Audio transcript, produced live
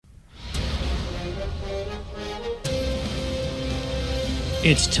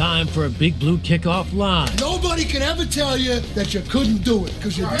It's time for a Big Blue Kickoff Live. Nobody can ever tell you that you couldn't do it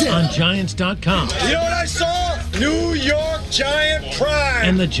because you did. On Giants.com. You know what I saw? New York Giant pride.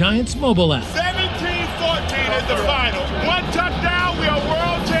 And the Giants mobile app. 17-14 is the final. One touchdown, we are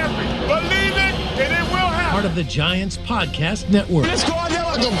world champions. Believe it, and it will happen. Part of the Giants Podcast Network. Let's go out there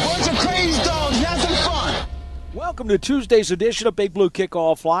like a bunch of crazy dogs. Have some fun. Welcome to Tuesday's edition of Big Blue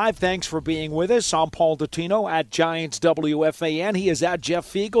Kickoff Live. Thanks for being with us. I'm Paul Dottino at Giants WFAN. He is at Jeff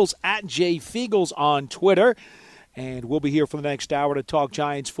Feagles, at Jay Feagles on Twitter. And we'll be here for the next hour to talk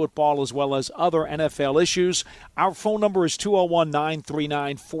Giants football as well as other NFL issues. Our phone number is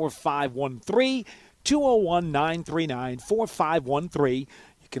 201-939-4513, 201-939-4513.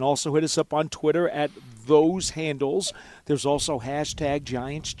 You can also hit us up on Twitter at those handles. There's also hashtag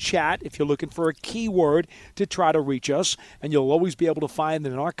Giants Chat if you're looking for a keyword to try to reach us. And you'll always be able to find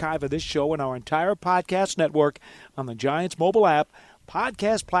an archive of this show and our entire podcast network on the Giants mobile app,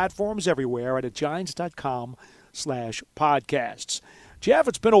 podcast platforms everywhere at giants.com/podcasts. Jeff,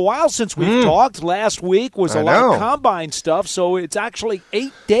 it's been a while since we've talked. Last week was a lot of combine stuff, so it's actually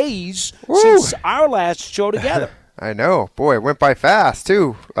 8 days since our last show together. I know. Boy, it went by fast,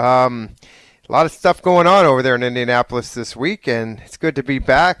 too. A lot of stuff going on over there in Indianapolis this week, and it's good to be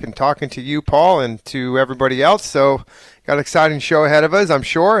back and talking to you, Paul, and to everybody else. So got an exciting show ahead of us, I'm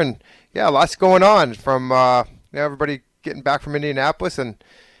sure. And, yeah, lots going on from everybody getting back from Indianapolis, and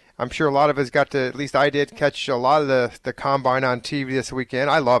I'm sure a lot of us got to, at least I did, catch a lot of the Combine on TV this weekend.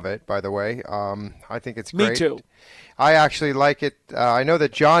 I love it, by the way. I think it's great. Me too. I actually like it. I know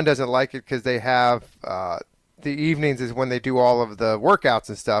that John doesn't like it because they have the evenings is when they do all of the workouts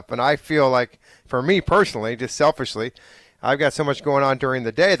and stuff. And I feel like, for me personally, just selfishly, I've got so much going on during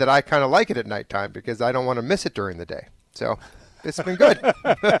the day that I kind of like it at nighttime because I don't want to miss it during the day. So it's been good.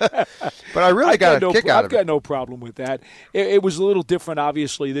 But I really got a kick out of it. I've got no problem with that. It was a little different,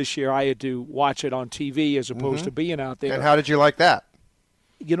 obviously, this year. I had to watch it on TV as opposed to being out there. And how did you like that?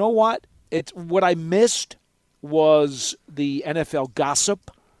 You know what? What I missed was the NFL gossip.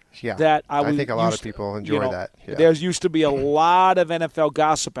 Yeah, that I think a lot of people enjoy that. Yeah. There used to be a lot of NFL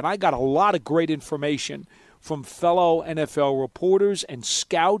gossip, and I got a lot of great information from fellow NFL reporters and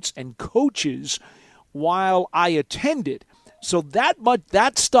scouts and coaches while I attended. So that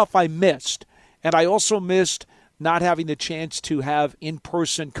stuff I missed, and I also missed not having the chance to have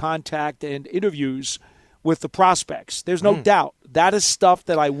in-person contact and interviews with the prospects. There's no doubt. That is stuff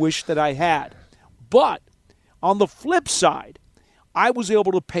that I wish that I had. But on the flip side, I was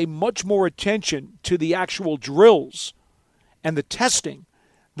able to pay much more attention to the actual drills and the testing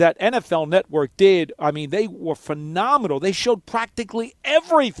that NFL Network did. I mean, they were phenomenal. They showed practically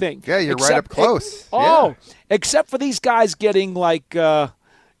everything. Yeah, you're right up close. Except for these guys getting their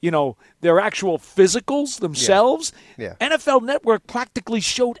actual physicals themselves. Yeah. NFL Network practically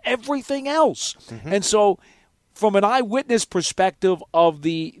showed everything else. And so from an eyewitness perspective of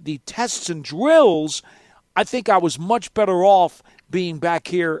the tests and drills, I think I was much better off being back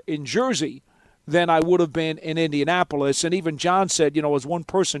here in Jersey than I would have been in Indianapolis. And even John said, as one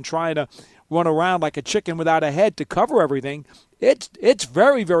person trying to run around like a chicken without a head to cover everything, it's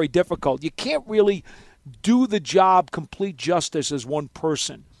very, very difficult. You can't really do the job complete justice as one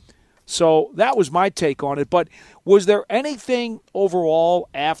person. So that was my take on it. But was there anything overall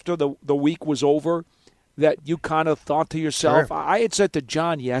after the week was over that you kind of thought to yourself? Sure. I had said to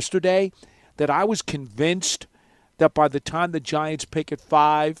John yesterday that I was convinced that by the time the Giants pick at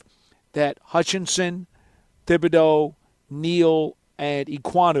 5, that Hutchinson, Thibodeau, Neal, and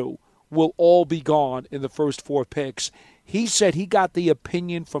Ekwonu will all be gone in the first 4 picks. He said he got the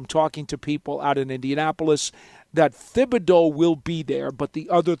opinion from talking to people out in Indianapolis that Thibodeau will be there, but the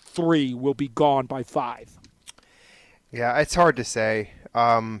other 3 will be gone by 5. Yeah, it's hard to say.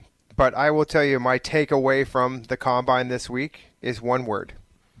 But I will tell you my takeaway from the Combine this week is one word.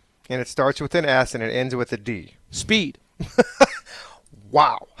 And it starts with an S and it ends with a D. Speed.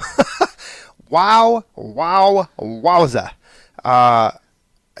 Wow. Wowza.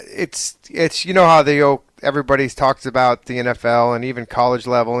 It's how everybody talks about the NFL and even college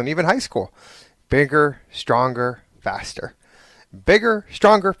level and even high school. Bigger, stronger, faster. Bigger,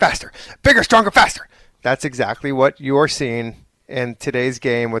 stronger, faster. Bigger, stronger, faster. That's exactly what you're seeing in today's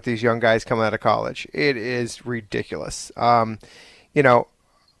game with these young guys coming out of college. It is ridiculous.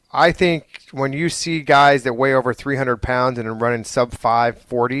 I think when you see guys that weigh over 300 pounds and are running sub-5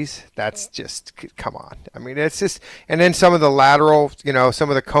 40s, that's just, come on. I mean, it's just, and then some of the lateral, some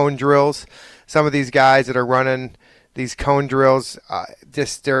of the cone drills, some of these guys that are running these cone drills,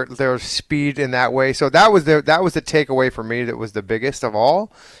 just their speed in that way. So that was the takeaway for me that was the biggest of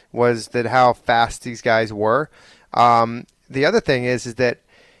all, was that how fast these guys were. the other thing is that,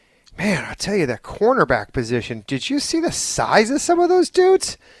 man, I'll tell you, that cornerback position, did you see the size of some of those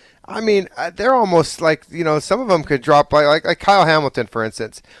dudes? I mean, they're almost like, some of them could drop by, like Kyle Hamilton, for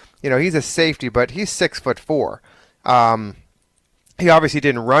instance. He's a safety, but he's 6'4". He obviously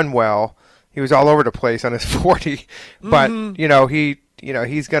didn't run well. He was all over the place on his 40, but he'll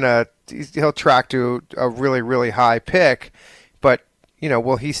track to a really, really high pick. But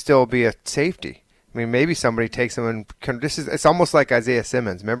will he still be a safety? I mean, maybe somebody takes him and it's almost like Isaiah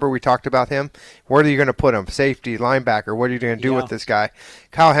Simmons. Remember we talked about him? Where are you going to put him? Safety, linebacker. What are you going to do with this guy?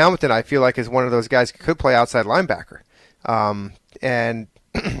 Kyle Hamilton, I feel like, is one of those guys who could play outside linebacker. And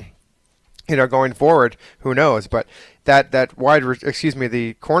going forward, who knows? But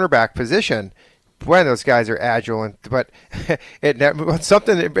the cornerback position, boy, those guys are agile. But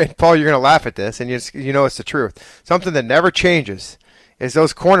something, and Paul, you're going to laugh at this, and it's the truth. Something that never changes is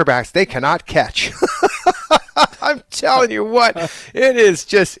those cornerbacks, they cannot catch. I'm telling you what,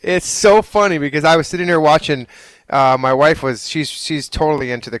 it's so funny because I was sitting here watching. My wife she's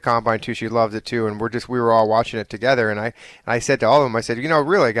totally into the combine too. She loves it too, and we were all watching it together. And I said to all of them, I said,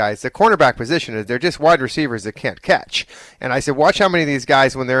 really, guys, the cornerback position they're just wide receivers that can't catch. And I said, watch how many of these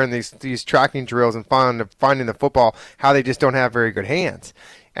guys, when they're in these tracking drills and finding the football, how they just don't have very good hands.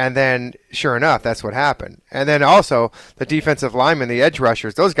 And then, sure enough, that's what happened. And then also the defensive linemen, the edge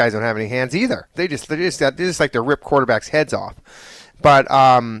rushers, those guys don't have any hands either. They just like to rip quarterbacks' heads off. But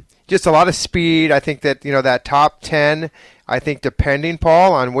just a lot of speed. I think that that top 10. I think depending,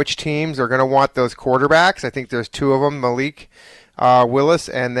 Paul, on which teams are going to want those quarterbacks. I think there's two of them, Malik Willis,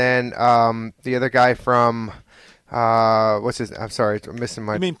 and then the other guy from what's his? I'm sorry, I'm missing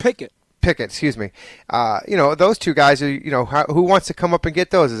my. I mean Pickett. Pickett, excuse me. Those two guys are, who wants to come up and get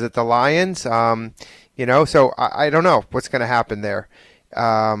those? Is it the Lions? So I don't know what's going to happen there.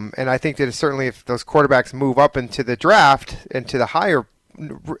 And I think that certainly if those quarterbacks move up into the draft, into the higher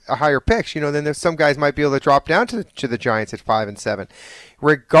picks, then there's some guys might be able to drop down to the Giants at 5 and 7.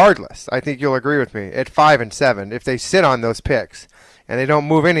 Regardless, I think you'll agree with me, at 5 and 7, if they sit on those picks and they don't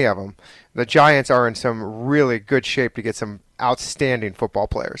move any of them, the Giants are in some really good shape to get some outstanding football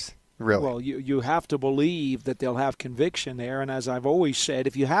players. Really. Well, you have to believe that they'll have conviction there. And as I've always said,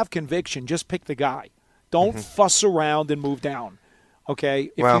 if you have conviction, just pick the guy. Don't fuss around and move down. Okay?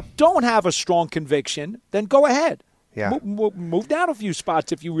 If you don't have a strong conviction, then go ahead. Yeah. Move down a few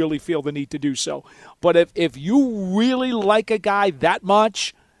spots if you really feel the need to do so. But if you really like a guy that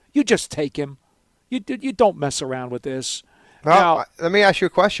much, you just take him. You don't mess around with this. Well, now, let me ask you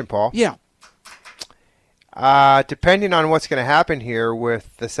a question, Paul. Yeah. Depending on what's going to happen here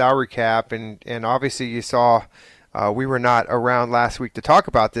with the salary cap, and obviously you saw we were not around last week to talk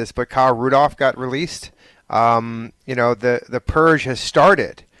about this, but Kyle Rudolph got released. The purge has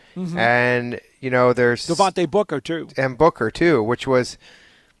started, and there's Devontae Booker too, which was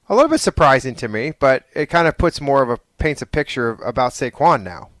a little bit surprising to me, but it kind of paints a picture about Saquon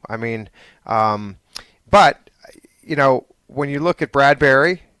now. I mean, but when you look at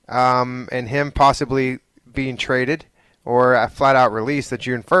Bradbury and him possibly being traded or a flat-out release the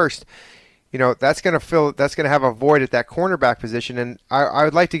June 1st, that's going to have a void at that cornerback position. And I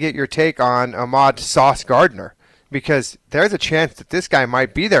would like to get your take on Ahmad Sauce Gardner, because there's a chance that this guy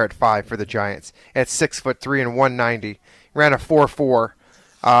might be there at 5 for the Giants at 6'3" and 190. Ran a 4.4.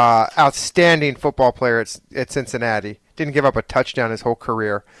 Outstanding football player at Cincinnati. Didn't give up a touchdown his whole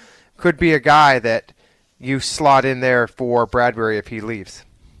career. Could be a guy that you slot in there for Bradbury if he leaves.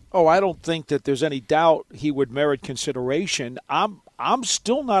 Oh, I don't think that there's any doubt he would merit consideration. I'm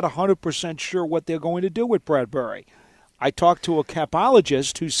still not 100% sure what they're going to do with Bradbury. I talked to a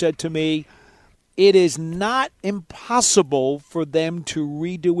capologist who said to me, it is not impossible for them to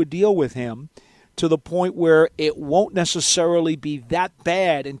redo a deal with him to the point where it won't necessarily be that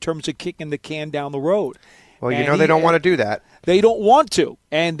bad in terms of kicking the can down the road. Well, they don't want to do that. They don't want to.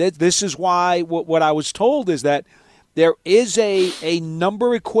 And this is why what I was told is that there is a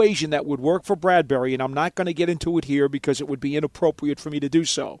number equation that would work for Bradbury, and I'm not going to get into it here because it would be inappropriate for me to do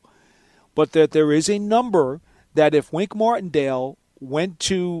so. But that there is a number that if Wink Martindale went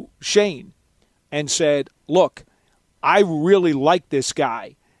to Shane and said, look, I really like this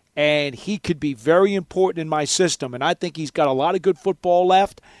guy, and he could be very important in my system, and I think he's got a lot of good football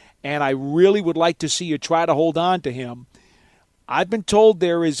left, and I really would like to see you try to hold on to him. I've been told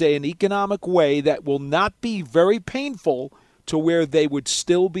there is an economic way that will not be very painful to where they would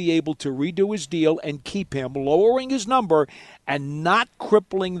still be able to redo his deal and keep him, lowering his number and not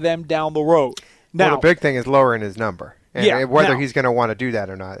crippling them down the road. Now, the big thing is lowering his number. And whether he's going to want to do that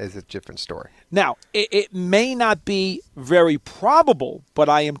or not is a different story. Now, it may not be very probable, but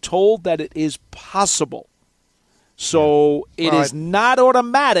I am told that it is possible. So it is not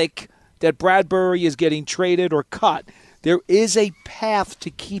automatic that Bradbury is getting traded or cut. There is a path to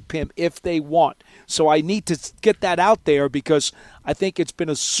keep him if they want. So I need to get that out there because I think it's been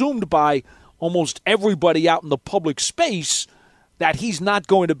assumed by almost everybody out in the public space that he's not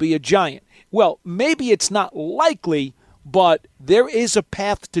going to be a Giant. Well, maybe it's not likely, but there is a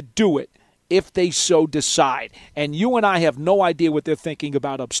path to do it if they so decide. And you and I have no idea what they're thinking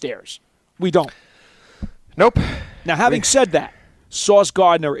about upstairs. We don't. Nope. Now, having said that, Sauce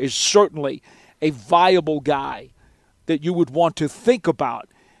Gardner is certainly a viable guy that you would want to think about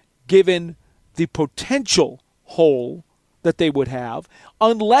given the potential hole that they would have,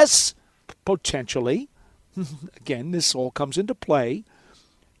 unless potentially, again, this all comes into play,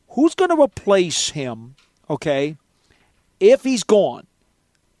 who's going to replace him, okay, if he's gone?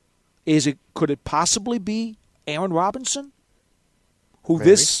 Could it possibly be Aaron Robinson, who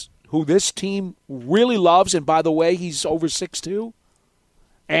this team really loves, and by the way, he's over 6'2",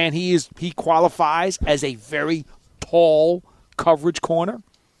 and he qualifies as a very tall coverage corner?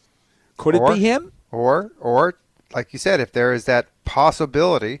 Could it be him? Or like you said, if there is that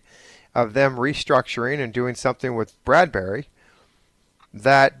possibility of them restructuring and doing something with Bradbury,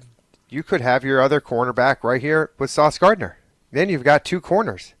 that you could have your other cornerback right here with Sauce Gardner. Then you've got two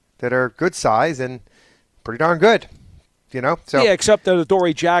corners that are good size and pretty darn good. So yeah, except that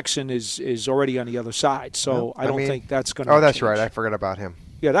Adoree Jackson is already on the other side, so I don't think that's going to. Oh, that's change. right. I forgot about him.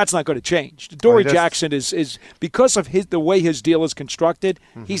 Yeah, that's not going to change. Adoree Jackson is because of the way his deal is constructed.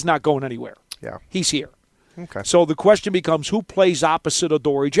 He's not going anywhere. Yeah, he's here. Okay. So the question becomes, who plays opposite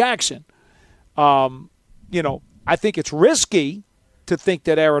Adoree Jackson? I think it's risky to think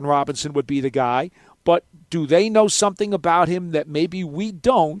that Aaron Robinson would be the guy, but do they know something about him that maybe we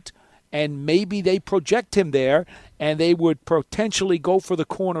don't? And maybe they project him there, and they would potentially go for the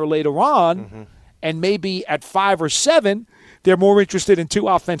corner later on, and maybe at 5 or 7, they're more interested in 2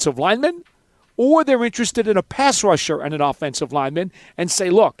 offensive linemen, or they're interested in a pass rusher and an offensive lineman, and say,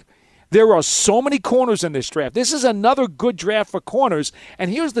 look, there are so many corners in this draft. This is another good draft for corners,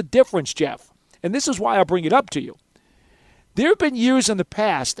 and here's the difference, Jeff, and this is why I bring it up to you. There have been years in the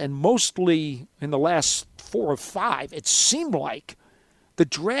past, and mostly in the last 4 or 5, it seemed like the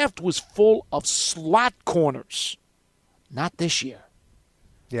draft was full of slot corners. Not this year.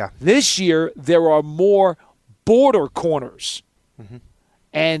 Yeah. This year, there are more border corners.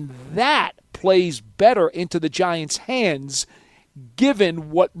 And that plays better into the Giants' hands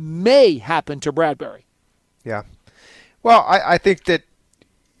given what may happen to Bradbury. Yeah. Well, I think that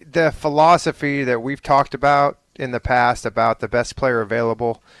the philosophy that we've talked about in the past about the best player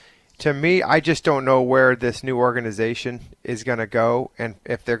available, to me, I just don't know where this new organization is going to go and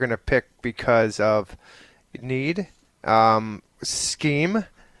if they're going to pick because of need, scheme.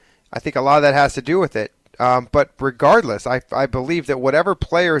 I think a lot of that has to do with it. But regardless, I believe that whatever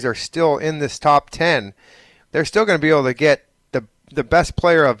players are still in this top 10, they're still going to be able to get the best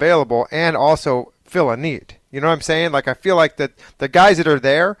player available and also fill a need. You know what I'm saying? Like, I feel like that the guys that are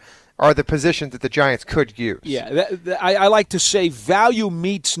there are the positions that the Giants could use. Yeah, I like to say value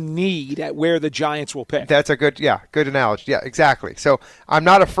meets need at where the Giants will pick. That's a good analogy. Yeah, exactly. So I'm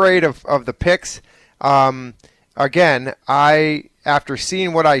not afraid of the picks. Again, after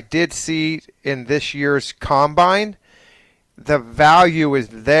seeing what I did see in this year's combine, the value is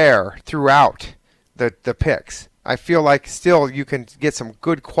there throughout the picks. I feel like still you can get some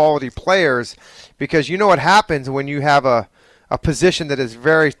good quality players because you know what happens when you have a position that is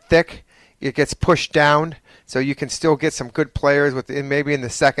very thick, it gets pushed down, so you can still get some good players maybe in the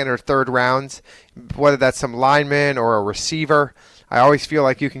second or third rounds, whether that's some lineman or a receiver. I always feel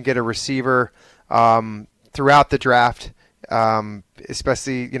like you can get a receiver throughout the draft,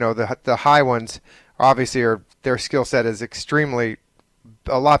 especially the high ones. Obviously, their skill set is extremely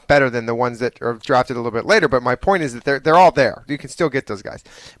a lot better than the ones that are drafted a little bit later. But my point is that they're all there. You can still get those guys.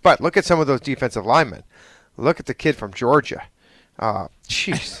 But look at some of those defensive linemen. Look at the kid from Georgia.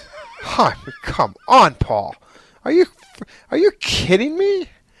 Jeez. Come on, Paul. Are you kidding me?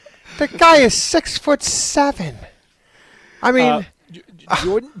 The guy is 6'7". I mean,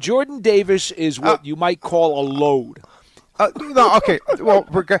 Jordan Davis is what you might call a load. No, okay.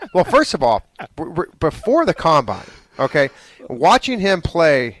 Well, first of all, before the combine, okay, watching him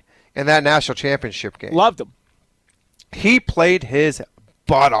play in that national championship game, loved him. He played his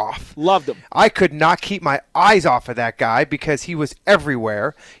butt off. Loved him. I could not keep my eyes off of that guy because he was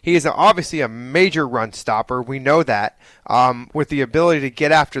everywhere. He is obviously a major run stopper. We know that. With the ability to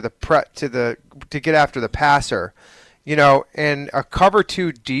get after the get after the passer, in a cover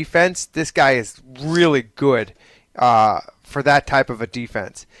 2 defense, this guy is really good for that type of a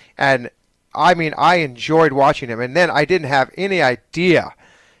defense. And I mean, I enjoyed watching him. And then I didn't have any idea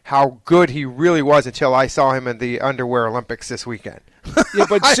how good he really was until I saw him in the underwear Olympics this weekend. Yeah,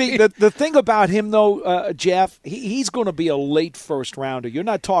 but see, the thing about him, though, Jeff, he's going to be a late first rounder. You're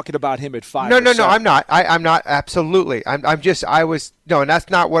not talking about him at 5. No, I'm not. I'm not. Absolutely. And that's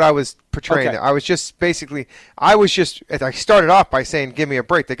not what I was portraying. Okay. There. I was just I started off by saying, give me a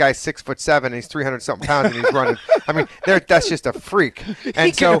break. The guy's 6'7", and he's 300-something pounds, and he's running. I mean, that's just a freak. And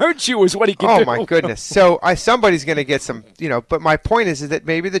he can hurt you is what he can do. Oh, my goodness. So somebody's going to get some, but my point is that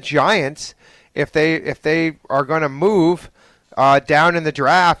maybe the Giants, if they are going to move down in the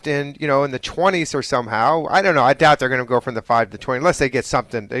draft and in the 20s or somehow, I don't know. I doubt they're going to go from the 5 to 20 unless they get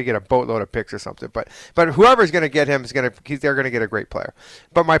something. They get a boatload of picks or something. But whoever's going to get him they're going to get a great player.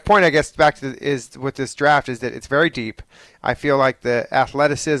 But my point, I guess, is with this draft is that it's very deep. I feel like the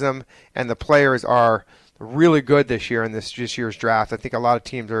athleticism and the players are really good this year in this year's draft. I think a lot of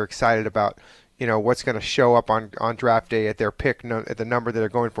teams are excited about what's going to show up on draft day at their pick, at the number that they're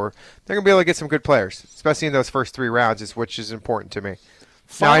going for. They're going to be able to get some good players, especially in those first 3 rounds, which is important to me.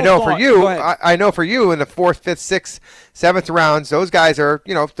 Now, I know for you in the 4th, 5th, 6th, 7th rounds, those guys are,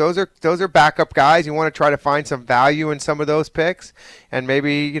 those are backup guys. You want to try to find some value in some of those picks, and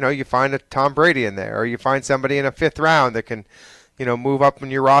maybe, you find a Tom Brady in there, or you find somebody in a 5th round that can, move up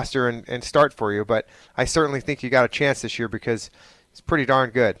in your roster and start for you. But I certainly think you got a chance this year because it's pretty darn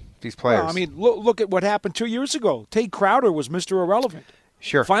good. These players. Well, I mean, look at what happened 2 years ago. Tate Crowder was Mr. Irrelevant.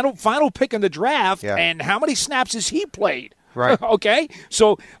 Sure. Final pick in the draft, yeah. And how many snaps has he played? Right. Okay?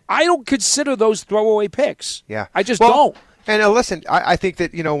 So I don't consider those throwaway picks. Yeah. I just don't. And listen, I think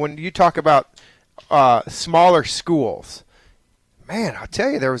that, when you talk about smaller schools, man, I'll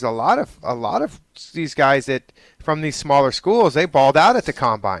tell you, there was a lot of these guys that from these smaller schools, they balled out at the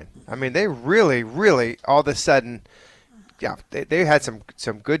combine. I mean, they really, really all of a sudden, yeah, they had some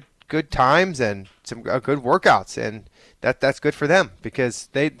good times and some good workouts, and that's good for them because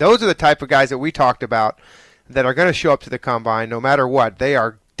those are the type of guys that we talked about that are going to show up to the combine no matter what. They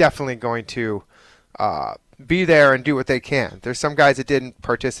are definitely going to be there and do what they can. There's some guys that didn't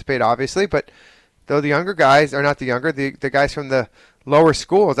participate, obviously, but though the younger guys are not the younger, the guys from the lower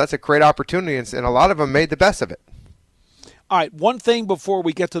schools, that's a great opportunity, and a lot of them made the best of it. All right, one thing before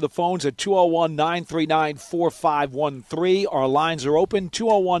we get to the phones at 201-939-4513. Our lines are open,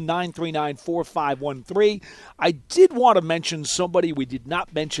 201-939-4513. I did want to mention somebody we did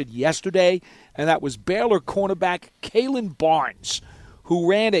not mention yesterday, and that was Baylor cornerback Kalen Barnes, who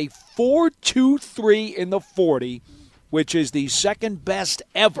ran a 4.23 in the 40, which is the second best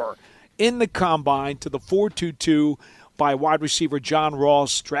ever in the combine to the 4.22 by wide receiver John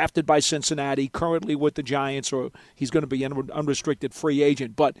Ross, drafted by Cincinnati, currently with the Giants, or he's going to be an unrestricted free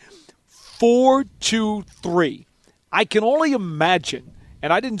agent. But 4.23. I can only imagine,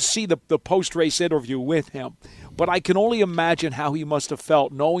 and I didn't see the post-race interview with him, but I can only imagine how he must have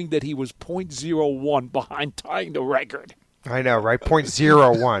felt knowing that he was 0.01 behind tying the record. I know, right?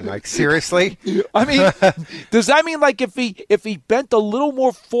 0.01. Like, seriously? I mean, does that mean like if he bent a little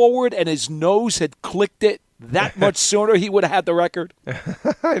more forward and his nose had clicked it that much sooner, he would have had the record?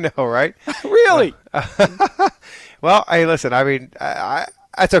 I know, right? Really? Well, hey, listen, I mean,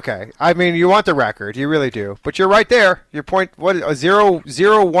 that's okay. I mean, you want the record. You really do. But you're right there. Your point, what,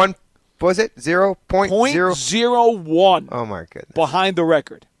 0.01, was it? 0.01. Oh, my goodness. Behind the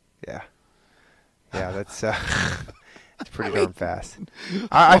record. Yeah. Yeah, that's it's pretty darn fast.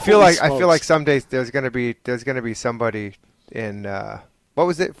 I feel like some days there's gonna be somebody in what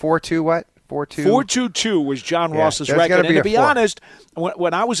was it? 4.2 what? 4.22 was John Ross's record. And to be honest,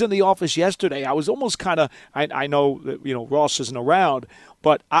 when I was in the office yesterday, I was almost kind of I know that Ross isn't around,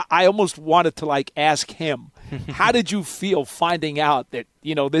 but I almost wanted to like ask him, how did you feel finding out that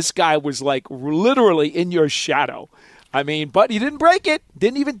this guy was like literally in your shadow? I mean, but he didn't break it,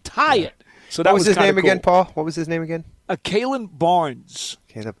 didn't even tie it. So that what was his name cool. again, Paul? What was his name again? Kalen Barnes.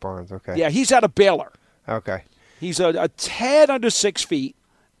 Caleb Barnes, okay. Yeah, he's out of Baylor. Okay. He's a tad under 6 feet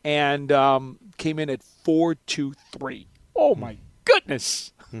and came in at 4.23. Oh, my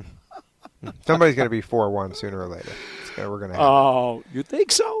goodness. Somebody's going to be 4.1 sooner or later. We're going to have Oh, you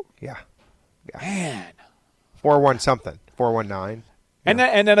think so? Yeah. Man. 4.1 something. 4.19. And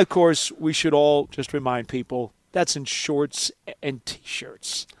then, of course, we should all just remind people that's in shorts and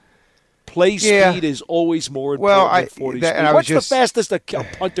T-shirts. Play speed is always more important than 40 speed. What's the fastest a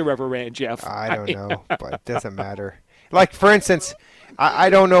punter ever ran, Jeff? I don't know, but it doesn't matter. Like, for instance, I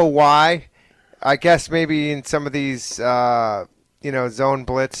don't know why. I guess maybe in some of these, zone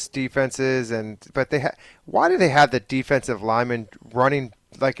blitz defenses, but why do they have the defensive lineman running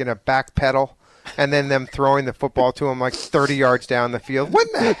like in a back pedal? and then them throwing the football to him like 30 yards down the field. What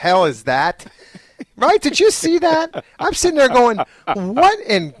in the hell is that? Right? Did you see that? I'm sitting there going, what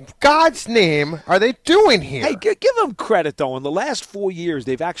in God's name are they doing here? Hey, give them credit, though. In the last 4 years,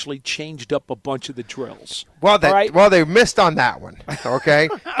 they've actually changed up a bunch of the drills. Well, they missed on that one, okay?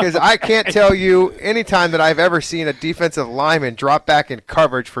 Because I can't tell you any time that I've ever seen a defensive lineman drop back in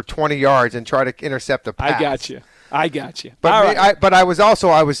coverage for 20 yards and try to intercept a pass. I got you. But I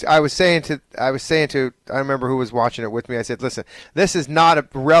was saying to I remember who was watching it with me. I said, listen, this is not a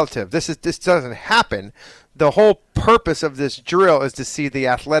relative. This doesn't happen. The whole purpose of this drill is to see the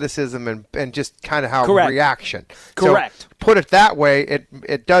athleticism and just kind of how reaction. Correct. So put it that way,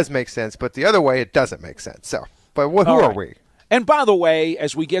 it does make sense. But the other way, it doesn't make sense. So, but who are we? And by the way,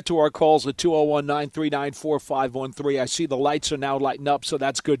 as we get to our calls at 201-939-4513, I see the lights are now lighting up, so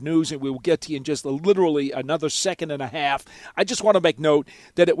that's good news, and we will get to you in just literally another second and a half. I just want to make note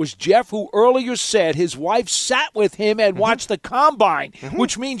that it was Jeff who earlier said his wife sat with him and watched the Combine,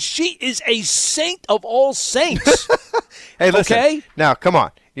 which means she is a saint of all saints. Hey, listen. Okay? Now, come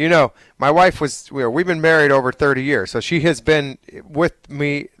on. You know, my wife we've been married over 30 years, so she has been with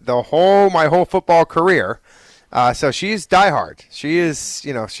me my whole football career. So she's diehard. She is,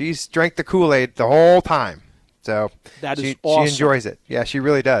 she's drank the Kool-Aid the whole time. So that is she awesome. She enjoys it. Yeah, she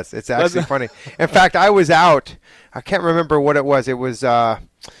really does. It's actually funny. In fact, I was out. I can't remember what it was. It was I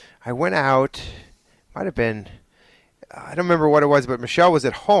went out. Might have been. I don't remember what it was, but Michelle was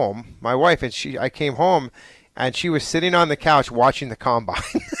at home, my wife, and I came home, and she was sitting on the couch watching the Combine.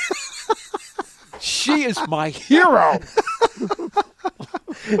 She is my hero.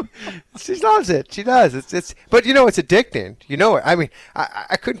 She loves it. She does. But it's addicting. I mean,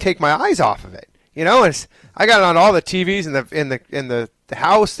 I couldn't take my eyes off of it. I got it on all the TVs in the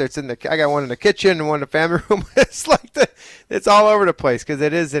house. I got one in the kitchen and one in the family room. It's like it's all over the place because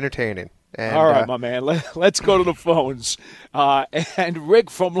it is entertaining. And, all right, my man. Let's go to the phones. And Rick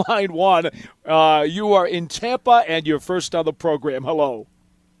from line 1, you are in Tampa and you're first on the program. Hello.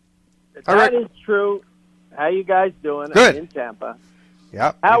 That is true. How you guys doing? Good. I'm in Tampa.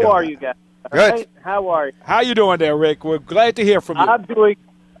 Yeah. How are you guys? Good. Right? How are you? How you doing there, Rick? We're glad to hear from you. I'm doing.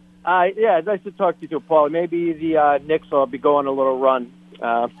 It's nice to talk to you too, Paul. Maybe the Knicks will be going a little run.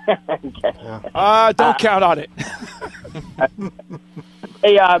 Don't count on it.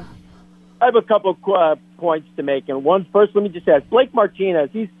 Hey, I have a couple of points to make, and first, let me just ask Blake Martinez.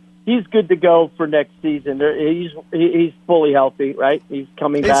 He's good to go for next season. He's fully healthy, right? He's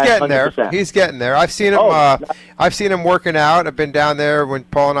coming back. He's getting 100%. there. He's getting there. I've seen him. I've seen him working out. I've been down there when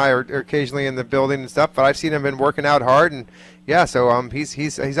Paul and I are occasionally in the building and stuff. But I've seen him been working out hard, and so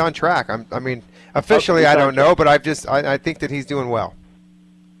he's on track. I mean, officially I don't know, but I think that he's doing well.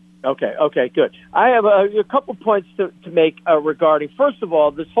 Okay, good. I have a couple points to make regarding, first of all,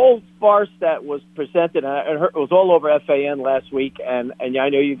 this whole farce that was presented. I heard it was all over FAN last week, and I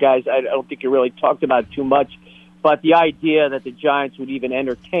know you guys, I don't think you really talked about it too much, but the idea that the Giants would even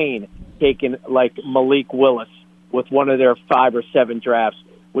entertain taking, like, Malik Willis with one of their 5 or 7 drafts,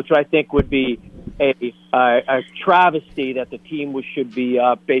 which I think would be a travesty that the team should be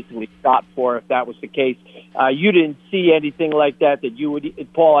basically stopped for if that was the case. You didn't see anything like that you would,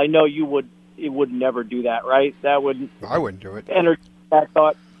 Paul. I know you would never do that, right? I wouldn't do it. Entertain that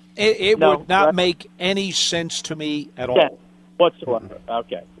thought. It would not make any sense to me at all whatsoever.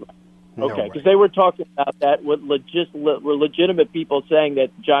 Okay, because they were talking about that with legitimate people saying that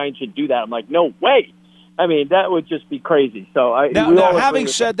Giants should do that. I'm like, no way. I mean, that would just be crazy. So now having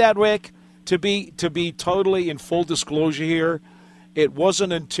said that, Rick, to be totally in full disclosure here, it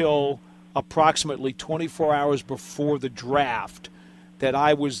wasn't until approximately 24 hours before the draft that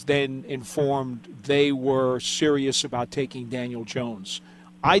I was then informed they were serious about taking Daniel Jones.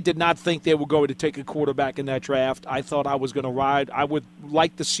 I did not think they were going to take a quarterback in that draft. I thought I was going to ride. I would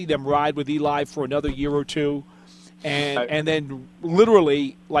like to see them ride with Eli for another year or two. And then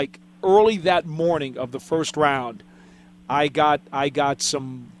literally, like, early that morning of the first round, I got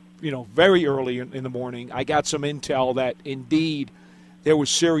some, very early in the morning, I got some intel that indeed there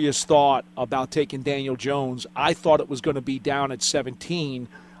was serious thought about taking Daniel Jones. I thought it was going to be down at 17.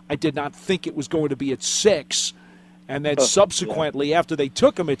 I did not think it was going to be at 6. And then subsequently, after they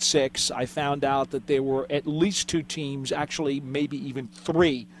took him at 6, I found out that there were at least 2 teams, actually maybe even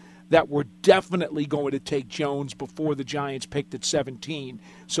 3, that were definitely going to take Jones before the Giants picked at 17.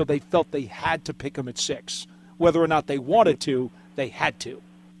 So they felt they had to pick him at 6. Whether or not they wanted to, they had to.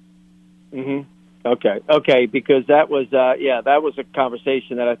 Mm-hmm. Okay, because that was a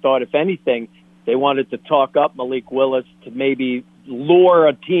conversation that I thought, if anything, they wanted to talk up Malik Willis to maybe lure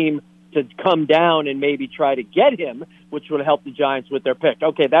a team to come down and maybe try to get him, which would help the Giants with their pick.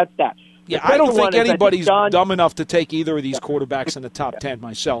 Okay, that's that. Yeah, I don't think anybody's dumb enough to take either of these quarterbacks in the top 10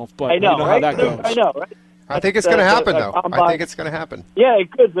 myself, but I know, you know right? how that goes. I know, right? I think it's going to happen, though. I think it's going to happen. Yeah, it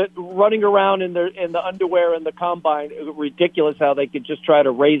could. But running around in the underwear in the combine, it was ridiculous how they could just try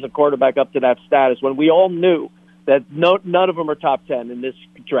to raise a quarterback up to that status when we all knew that none of them are top 10 in this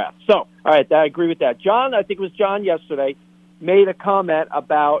draft. So, all right, I agree with that. John, I think it was John yesterday, made a comment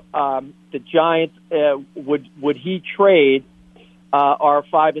about the Giants. Would he trade our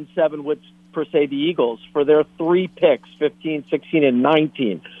 5 and 7 with, per se, the Eagles for their 3 picks, 15, 16, and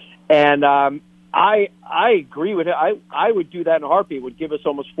 19? And I agree with it. I would do that in a heartbeat. It would give us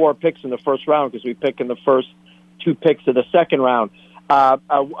almost 4 picks in the first round because we pick in the first 2 picks of the second round.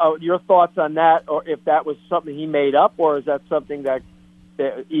 Your thoughts on that, or if that was something he made up, or is that something that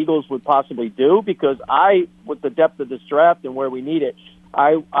the Eagles would possibly do? Because with the depth of this draft and where we need it,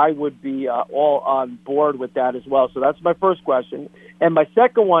 I would be all on board with that as well. So that's my first question. And my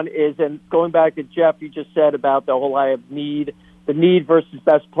second one is, and going back to Jeff, you just said about the whole the need versus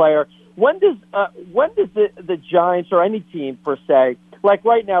best player. When does the Giants or any team per se, like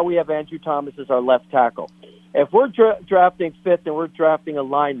right now we have Andrew Thomas as our left tackle. If we're drafting 5th and we're drafting a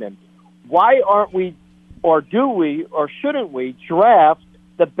lineman, why aren't we, or do we, or shouldn't we draft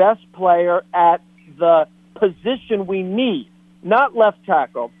the best player at the position we need? Not left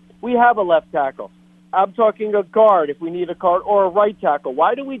tackle. We have a left tackle. I'm talking a guard if we need a guard, or a right tackle.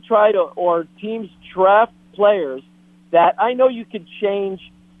 Why do we try to, or teams draft players that I know you could change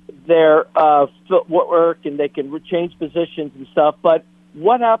their footwork and they can change positions and stuff, but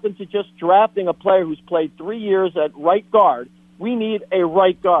what happens to just drafting a player who's played 3 years at right guard? We need a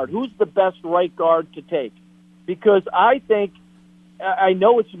right guard. Who's the best right guard to take? Because I think, I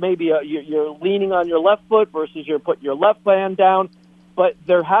know it's maybe you're leaning on your left foot versus you're putting your left hand down, but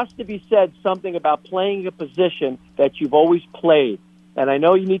there has to be said something about playing a position that you've always played. And I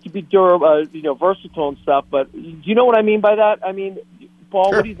know you need to be durable, versatile and stuff, but do you know what I mean by that? I mean, Paul,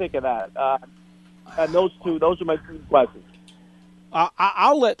 sure. What do you think of that? And those are my 2 questions.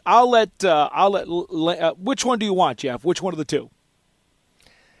 I'll let. Which one do you want, Jeff? Which one of the 2?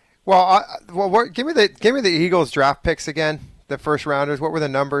 Well, give me the Eagles draft picks again. The first rounders. What were the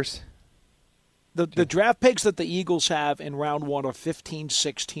numbers? The draft picks that the Eagles have in round 1 are 15,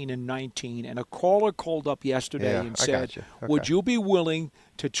 16, and 19. And a caller called up yesterday and said, "Would you be willing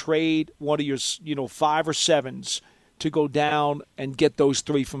to trade one of your 5 or 7s?" to go down and get those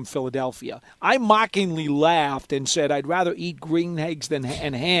 3 from Philadelphia? I mockingly laughed and said I'd rather eat green eggs and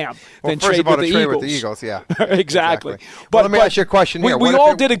ham than trade with the Eagles. With the Eagles, yeah. Exactly. But let me ask you a question here. We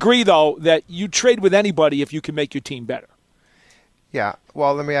all did agree, though, that you trade with anybody if you can make your team better. Yeah.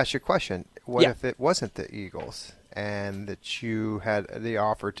 Well, let me ask you a question. What if it wasn't the Eagles and that you had the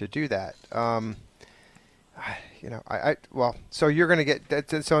offer to do that? So you're going to get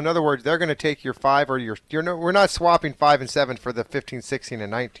that. So in other words, they're going to take your 5 or we're not swapping 5 and 7 for the 15, 16,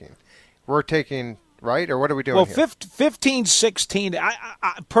 and 19. We're taking, right? Or what are we doing here? 15, 16. I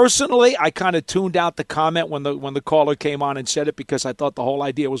personally, I kind of tuned out the comment when the caller came on and said it because I thought the whole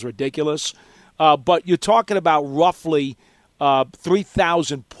idea was ridiculous. But you're talking about roughly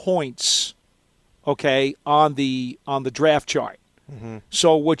 3,000 points, okay, on the draft chart. Mm-hmm.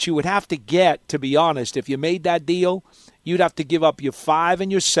 So what you would have to get, to be honest, if you made that deal, you'd have to give up your 5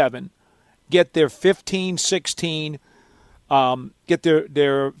 and your 7, get their 15, 16, get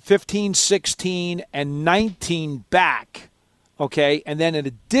their 15, 16, and 19 back, okay? And then in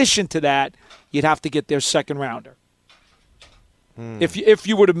addition to that, you'd have to get their second rounder. If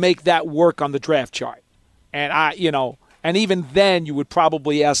you were to make that work on the draft chart. And and even then you would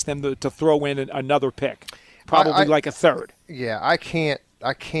probably ask them to throw in another pick. Probably like a third. Yeah, I can't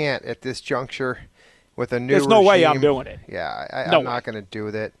at this juncture with a new There's no regime. way I'm doing it. Yeah, I'm not going to do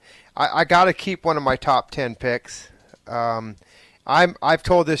that. I got to keep one of my top 10 picks. I've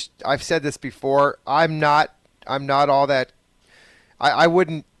said this before. I'm not all that. I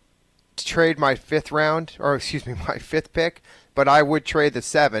wouldn't trade my 5th round, or excuse me, my 5th pick, but I would trade the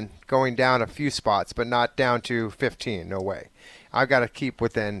 7 going down a few spots, but not down to 15. No way. I've got to keep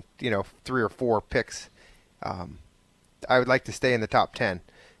within 3 or 4 picks. I would like to stay in the top 10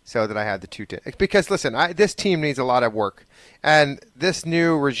 so that I have the 2 10. Because, listen, this team needs a lot of work. And this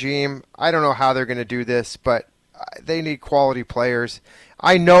new regime, I don't know how they're going to do this, but they need quality players.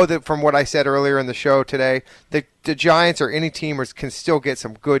 I know that from what I said earlier in the show today, the Giants or any team can still get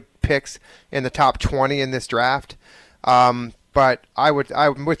some good picks in the top 20 in this draft. But I'm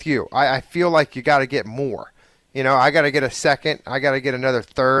with you. I feel like you got to get more. I got to get a 2nd. I got to get another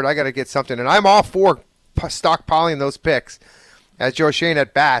 3rd. I got to get something. And I'm all for stockpiling those picks. As Joe Shane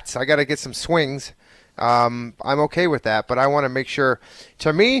at bats, I got to get some swings. I'm okay with that, but I want to make sure.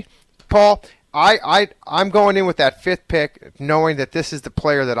 To me, Paul, I'm going in with that 5th pick knowing that this is the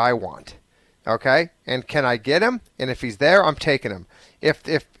player that I want. Okay? And can I get him? And if he's there, I'm taking him.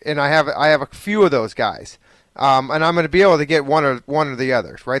 And I have a few of those guys. And I'm going to be able to get one or the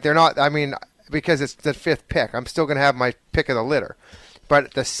others, right? They're not, I mean, because it's the 5th pick. I'm still going to have my pick of the litter.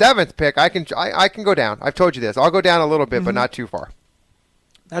 But the 7th pick, I can go down. I've told you this. I'll go down a little bit, but not too far.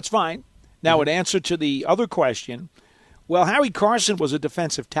 That's fine. Now, in answer to the other question, well, Harry Carson was a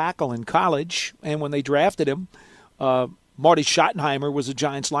defensive tackle in college, and when they drafted him, Marty Schottenheimer was the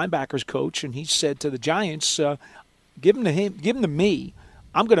Giants linebackers coach, and he said to the Giants, give him to me.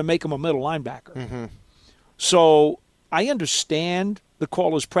 I'm going to make him a middle linebacker. Mm-hmm. So I understand the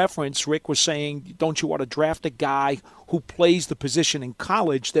caller's preference. Rick was saying, don't you want to draft a guy who plays the position in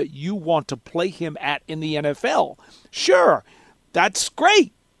college that you want to play him at in the NFL? Sure, that's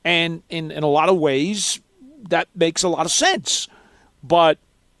great. And in a lot of ways, that makes a lot of sense. But,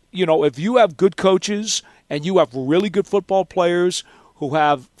 you know, if you have good coaches and you have really good football players who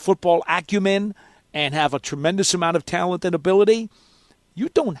have football acumen and have a tremendous amount of talent and ability, you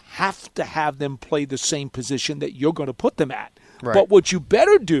don't have to have them play the same position that you're going to put them at. Right. But what you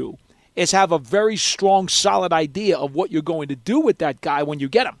better do is have a very strong, solid idea of what you're going to do with that guy when you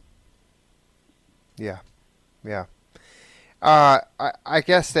get him. Yeah. I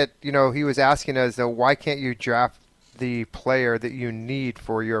guess that, you know, he was asking us, why can't you draft the player that you need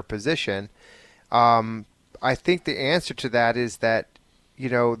for your position? I think the answer to that is that, you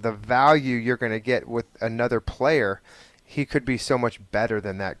know, the value you're going to get with another player, he could be so much better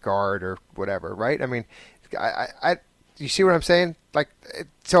than that guard or whatever, right? I mean, you see what I'm saying? Like,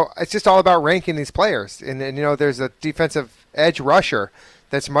 so it's just all about ranking these players. And you know, there's a defensive edge rusher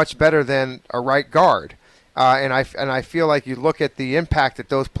that's much better than a right guard. And I feel like you look at the impact that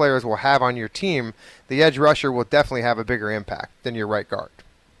those players will have on your team, the edge rusher will definitely have a bigger impact than your right guard.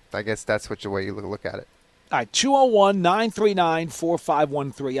 I guess that's the way you look at it. All right,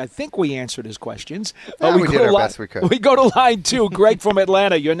 201-939-4513. I think we answered his questions. Yeah, we did our best we could. We go to line 2. Greg from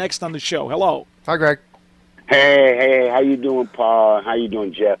Atlanta, you're next on the show. Hello. Hi, Greg. Hey, how you doing, Paul? How you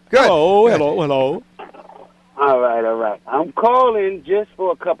doing, Jeff? Good. Hello. All right. I'm calling just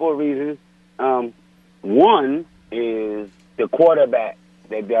for a couple of reasons. One is the quarterback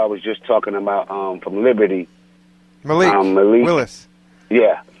that I was just talking about from Liberty. Malik Willis.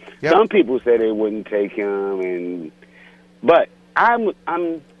 Yeah. Yep. Some people say they wouldn't take him, but I'm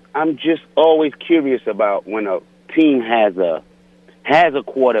just always curious about when a team has a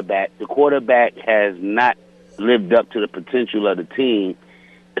quarterback. The quarterback has not lived up to the potential of the team,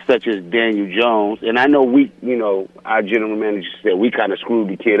 such as Daniel Jones. And I know our general manager said we kind of screwed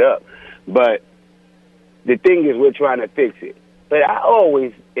the kid up, but the thing is we're trying to fix it. But I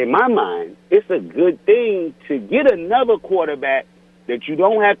always, in my mind, it's a good thing to get another quarterback that you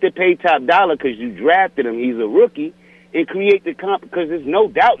don't have to pay top dollar because you drafted him. He's a rookie, and create the comp, because there's no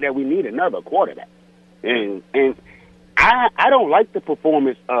doubt that we need another quarterback. And I don't like the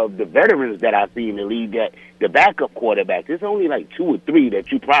performance of the veterans that I see in the league, that the backup quarterbacks. There's only like 2 or 3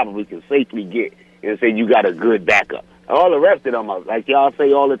 that you probably can safely get and say you got a good backup. All the rest of them are, like y'all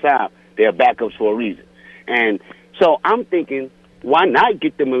say all the time, they're backups for a reason. And so I'm thinking, why not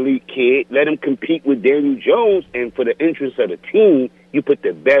get the Malik kid, let him compete with Daniel Jones, and for the interest of the team, you put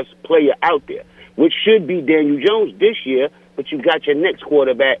the best player out there, which should be Daniel Jones this year, but you got your next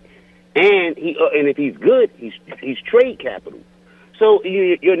quarterback, and if he's good, he's trade capital. So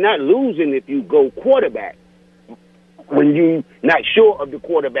you're not losing if you go quarterback when you're not sure of the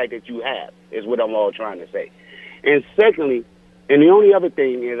quarterback that you have, is what I'm all trying to say. And secondly, and the only other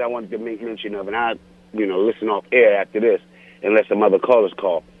thing is I wanted to make mention of, and I listen off air after this, unless some other callers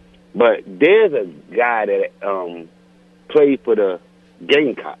call. But there's a guy that played for the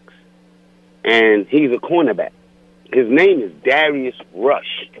Gamecocks, and he's a cornerback. His name is Darius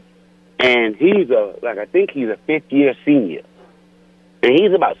Rush, and I think he's a 5th-year senior, and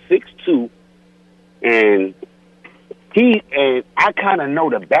he's about 6'2", and I kind of know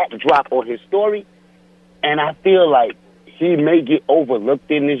the backdrop on his story, and I feel like he may get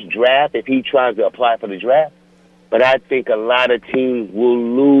overlooked in this draft if he tries to apply for the draft. But I think a lot of teams will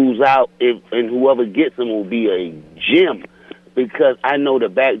lose out, and whoever gets him will be a gem, because I know the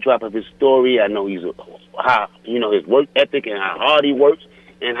backdrop of his story. I know his work ethic and how hard he works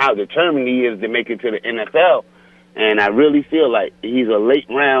and how determined he is to make it to the NFL. And I really feel like he's a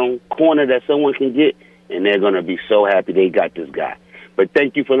late-round corner that someone can get, and they're going to be so happy they got this guy. But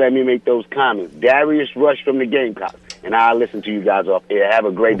thank you for letting me make those comments. Darius Rush from the Gamecocks, and I'll listen to you guys off air. Have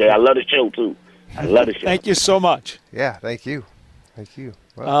a great day. I love the show, too. I love the show. Thank you so much. Yeah, thank you.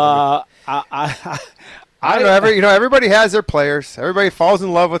 Well, I don't know. Everybody has their players. Everybody falls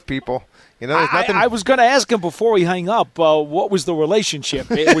in love with people. There's nothing. I was going to ask him before we hung up. What was the relationship?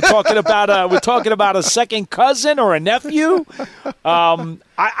 We're talking about a second cousin or a nephew.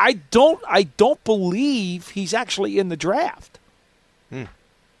 I don't believe he's actually in the draft.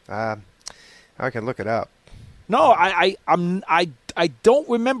 I can look it up. No, I don't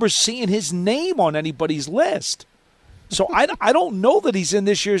remember seeing his name on anybody's list. So I don't know that he's in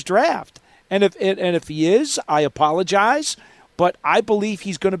this year's draft. And if he is, I apologize. But I believe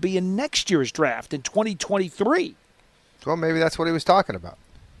he's going to be in next year's draft in 2023. Well, maybe that's what he was talking about.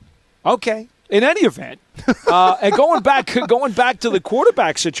 Okay. In any event, and going back to the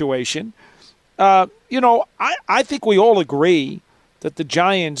quarterback situation, I think we all agree that the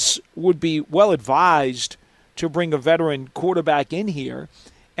Giants would be well advised to bring a veteran quarterback in here.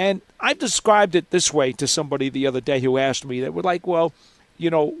 And I've described it this way to somebody the other day who asked me that were like, well,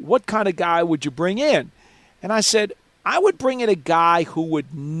 what kind of guy would you bring in? And I said, I would bring in a guy who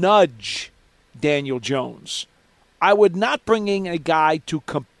would nudge Daniel Jones. I would not bring in a guy to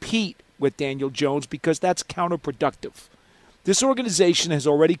compete with Daniel Jones because that's counterproductive. This organization has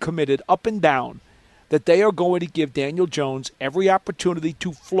already committed up and down that they are going to give Daniel Jones every opportunity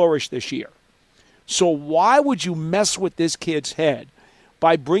to flourish this year. So why would you mess with this kid's head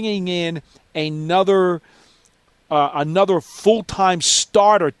by bringing in another full-time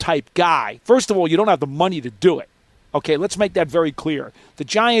starter type guy? First of all, you don't have the money to do it. Okay, let's make that very clear. The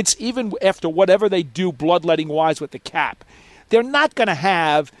Giants, even after whatever they do bloodletting-wise with the cap, they're not going to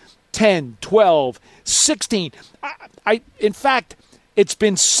have 10, 12, 16. In fact, it's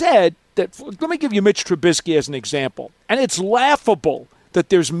been said that, let me give you Mitch Trubisky as an example, and it's laughable that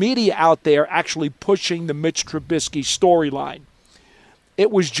there's media out there actually pushing the Mitch Trubisky storyline. It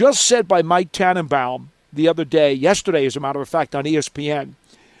was just said by Mike Tannenbaum yesterday, as a matter of fact, on ESPN.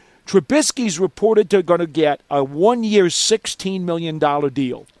 Trubisky's reported to going to get a 1-year, $16 million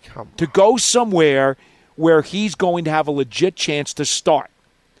deal to go somewhere where he's going to have a legit chance to start.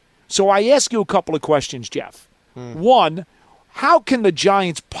 So I ask you a couple of questions, Jeff. One, how can the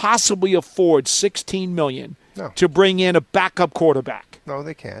Giants possibly afford $16 million to bring in a backup quarterback? No,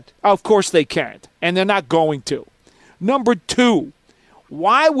 they can't. Of course they can't, and they're not going to. Number two,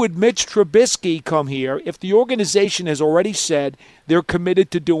 why would Mitch Trubisky come here if the organization has already said they're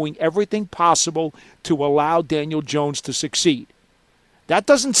committed to doing everything possible to allow Daniel Jones to succeed? That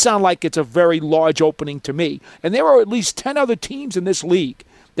doesn't sound like it's a very large opening to me. And there are at least 10 other teams in this league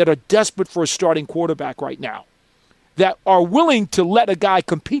that are desperate for a starting quarterback right now, that are willing to let a guy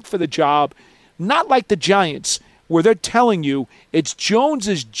compete for the job, not like the Giants, where they're telling you it's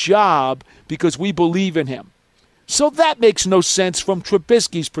Jones's job because we believe in him. So that makes no sense from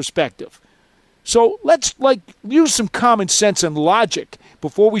Trubisky's perspective. So let's use some common sense and logic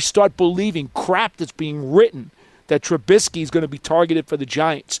before we start believing crap that's being written that Trubisky is going to be targeted for the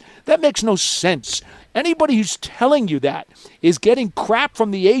Giants. That makes no sense. Anybody who's telling you that is getting crap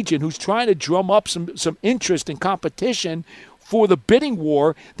from the agent who's trying to drum up some interest and competition for the bidding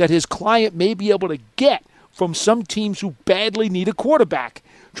war that his client may be able to get from some teams who badly need a quarterback.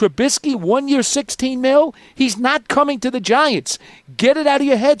 Trubisky, 1 year, $16 million. He's not coming to the Giants. Get it out of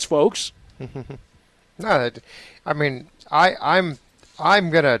your heads, folks. No, I mean, I'm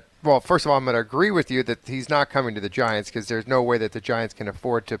gonna. Well, first of all, I'm gonna agree with you that he's not coming to the Giants because there's no way that the Giants can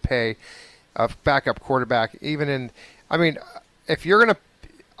afford to pay a backup quarterback. Even in, I mean, if you're gonna,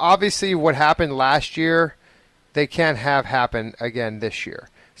 obviously, what happened last year, they can't have happen again this year.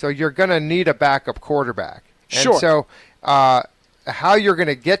 So you're gonna need a backup quarterback. Sure. And so, how you're going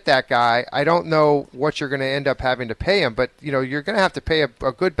to get that guy, I don't know what you're going to end up having to pay him, but you're going to have to pay a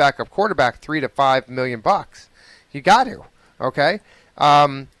good backup quarterback $3 to $5 million. You got to, okay?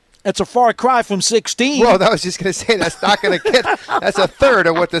 It's a far cry from 16. Well, I was just going to say that's not going to get. That's a third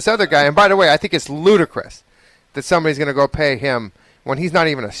of what this other guy. And by the way, I think it's ludicrous that somebody's going to go pay him when he's not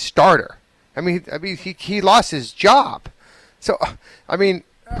even a starter. I mean, he lost his job. So, I mean,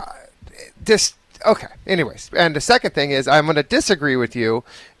 this. Okay, anyways. And the second thing is I'm going to disagree with you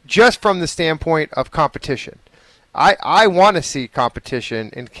just from the standpoint of competition. I want to see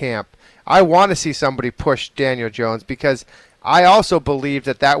competition in camp. I want to see somebody push Daniel Jones because I also believe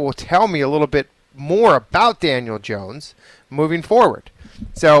that will tell me a little bit more about Daniel Jones moving forward.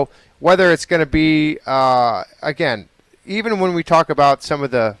 So whether it's going to be, again, even when we talk about some of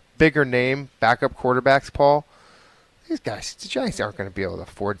the bigger name backup quarterbacks, Paul, these guys, the Giants aren't going to be able to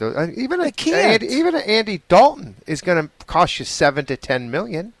afford those. Even an Andy Dalton is going to cost you $7 to $10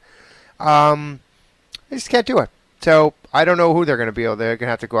 million. They just can't do it. So I don't know who they're going to be able. They're going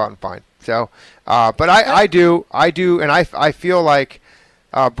to have to go out and find. So, but I do, and I feel like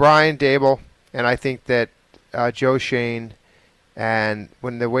Brian Daboll And I think that Joe Shane, and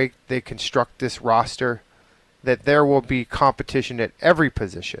when the way they construct this roster, that there will be competition at every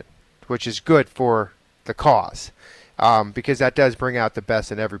position, which is good for the cause, because that does bring out the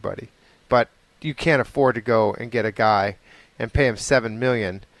best in everybody. But you can't afford to go and get a guy and pay him $7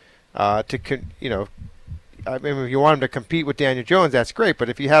 million I mean, if you want him to compete with Daniel Jones, that's great. But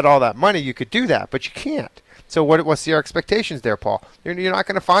if you had all that money, you could do that. But you can't. So what's your expectations there, Paul? You're not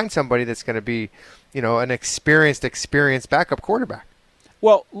going to find somebody that's going to be, an experienced backup quarterback.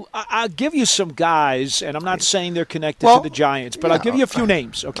 Well, I'll give you some guys, and I'm not saying they're connected to the Giants, but I'll give you a few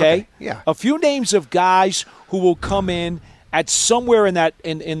names, okay? Yeah. A few names of guys who will come in at somewhere in that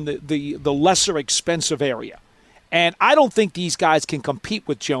in the lesser expensive area. And I don't think these guys can compete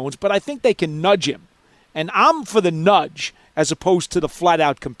with Jones, but I think they can nudge him. And I'm for the nudge as opposed to the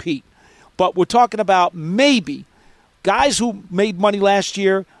flat-out compete. But we're talking about maybe guys who made money last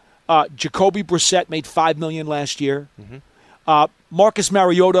year. Jacoby Brissett made $5 million last year. Mm-hmm. Marcus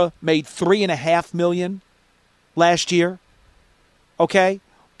Mariota made $3.5 million last year. Okay?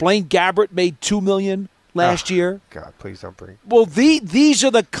 Blaine Gabbert made $2 million last year. God, please don't bring. Well, these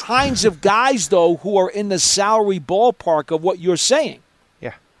are the kinds of guys, though, who are in the salary ballpark of what you're saying.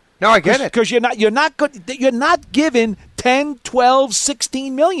 No, I get it. Because you're not giving 10, 12,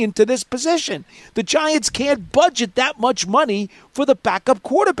 16 million to this position. The Giants can't budget that much money for the backup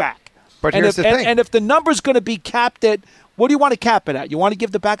quarterback. But here's the thing. And if the number's going to be capped at, what do you want to cap it at? You want to give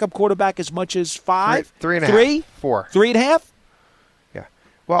the backup quarterback as much as 5? 3.5. 4. 3.5? Yeah.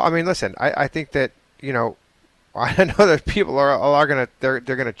 Well, I mean, listen, I think that, I know that people are going to they're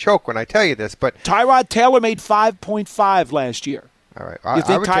going to choke when I tell you this, but Tyrod Taylor made 5.5 last year. All right. You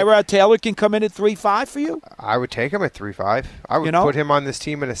think Tyrod Taylor can come in at 3.5 for you? I would take him at 3.5. I would put him on this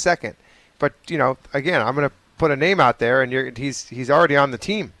team in a second. But again, I'm going to put a name out there, and he's already on the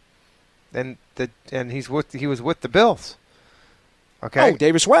team, and he was with the Bills. Okay. Oh,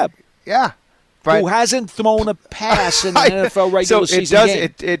 Davis Webb. Yeah. Who hasn't thrown a pass in the NFL regular season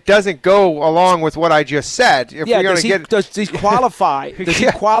game. It doesn't go along with what I just said. If we're does he qualify? Does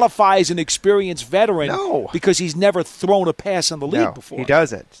he qualify as an experienced veteran? No. Because he's never thrown a pass in the league before. He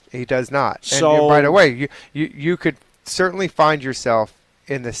doesn't. He does not. So, and by the way, you could certainly find yourself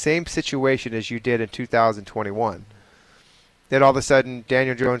in the same situation as you did in 2021. Then all of a sudden,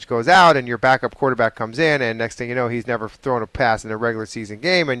 Daniel Jones goes out, and your backup quarterback comes in, and next thing you know, he's never thrown a pass in a regular season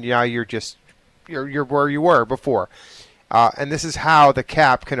game, and now you're where you were before. And this is how the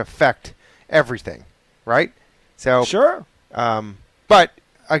cap can affect everything, right? So sure. But,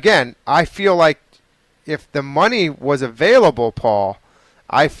 again, I feel like if the money was available, Paul,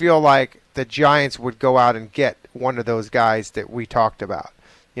 I feel like the Giants would go out and get one of those guys that we talked about.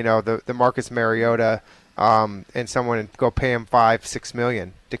 The Marcus Mariota and someone and go pay him $5-6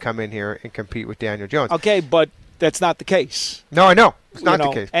 million to come in here and compete with Daniel Jones. Okay, but that's not the case. No, I know. It's not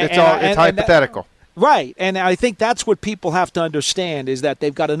the case. It's hypothetical. Right, and I think that's what people have to understand is that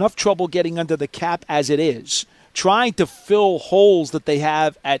they've got enough trouble getting under the cap as it is, trying to fill holes that they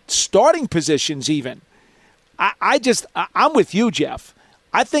have at starting positions even. I'm with you, Jeff.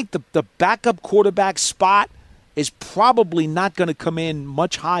 I think the backup quarterback spot is probably not going to come in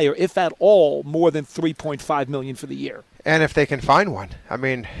much higher, if at all, more than $3.5 million for the year. And if they can find one, I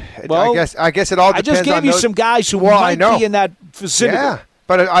mean, I guess it all depends on. I just gave you some guys who might be in that vicinity. Yeah,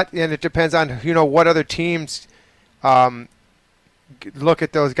 but and it depends on what other teams look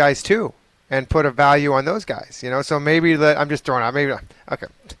at those guys too and put a value on those guys. So maybe I'm just throwing out okay.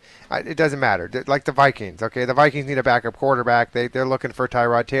 It doesn't matter. Like the Vikings, okay? The Vikings need a backup quarterback. They're looking for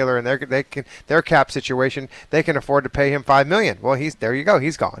Tyrod Taylor, and their cap situation, they can afford to pay him $5 million. Well, there you go.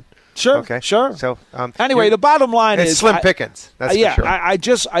 He's gone. Sure. Okay. Sure. So anyway, the bottom line is slim pickings. That's for sure. I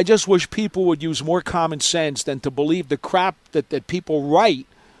just wish people would use more common sense than to believe the crap that people write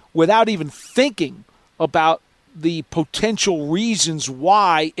without even thinking about the potential reasons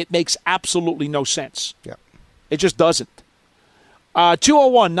why it makes absolutely no sense. Yeah. It just doesn't.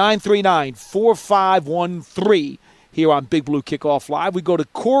 201-939-4513 here on Big Blue Kickoff Live. We go to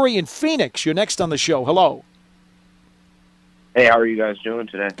Corey in Phoenix. You're next on the show. Hello. Hey, how are you guys doing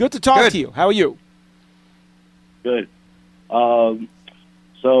today? Good to talk to you. How are you? Good. So,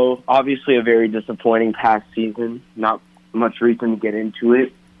 obviously a very disappointing past season. Not much reason to get into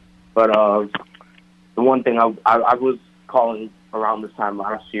it. But the one thing I was calling around this time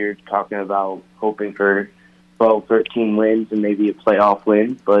last year talking about hoping for 12, 13 wins and maybe a playoff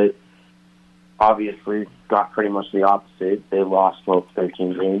win, but obviously got pretty much the opposite. They lost both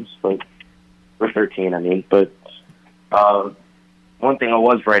 13 games, or 13, I mean. But one thing I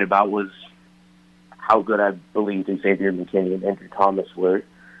was right about was how good I believed in Xavier McKinney and Andrew Thomas were.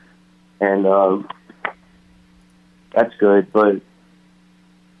 and that's good. But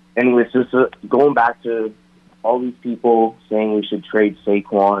anyways, just going back to all these people saying we should trade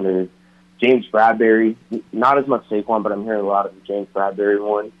Saquon or James Bradbury. Not as much Saquon, but I'm hearing a lot of the James Bradbury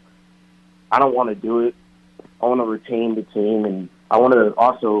one. I don't want to do it. I want to retain the team, and I want to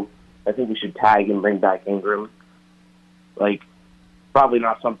also, I think we should tag and bring back Ingram. Like, probably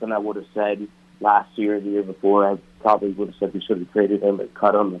not something I would have said last year or the year before. I probably would have said we should have traded him or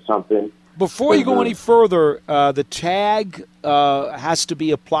cut him or something. Before you go any further, the tag has to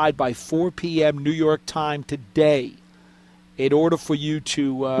be applied by 4 p.m. New York time today in order for you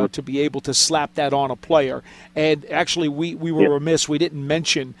to be able to slap that on a player. And actually, we were remiss. We didn't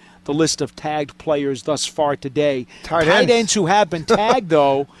mention the list of tagged players thus far today. Tight ends who have been tagged,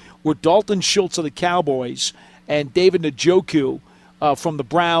 though, were Dalton Schultz of the Cowboys and David Njoku from the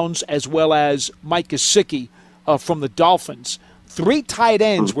Browns, as well as Mike Gesicki from the Dolphins. 3 tight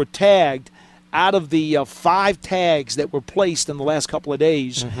ends were tagged out of the 5 tags that were placed in the last couple of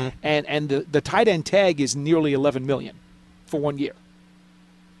days, and the tight end tag is nearly $11 million for 1 year.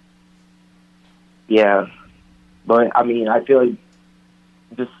 Yeah, but I mean, I feel like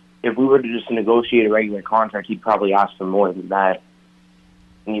just if we were to just negotiate a regular contract, he'd probably ask for more than that,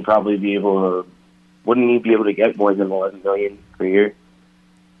 and he'd probably be able to. Wouldn't he be able to get more than $11 million per year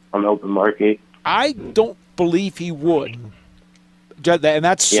on the open market? I don't believe he would. And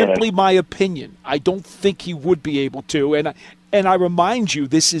that's simply my opinion. I don't think he would be able to. And I remind you,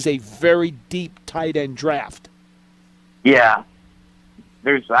 this is a very deep tight end draft. Yeah,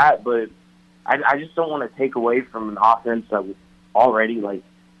 there's that, but I just don't want to take away from an offense that was already, like,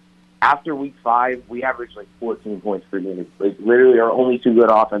 after week 5, we averaged like 14 points per game. Like, literally our only 2 good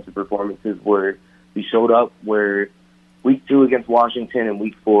offensive performances were we showed up were week 2 against Washington and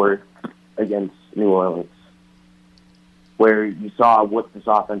week 4 against New Orleans, where you saw what this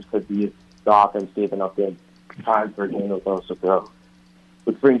offense could be if the offense gave enough time for Daniel Jones to throw.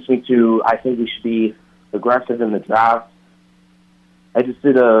 Which brings me to, I think we should be aggressive in the draft. I just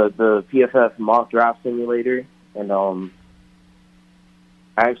did the PFF mock draft simulator, and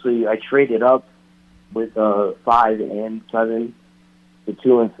I traded up with 5 and 7 to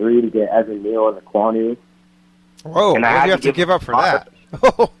 2 and 3 to get Evan Neal and Ekwonu. Whoa, what did you have to give up for that?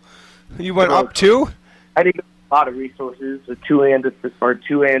 You went up 2? I did a lot of resources, so 2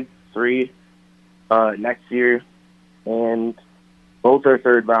 and 3 next year, and both are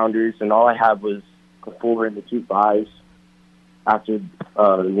 3rd rounders, and all I had was a 4 and the 2 5s after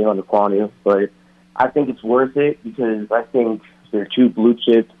Neal and Ekwonu. But I think it's worth it because I think they're 2 blue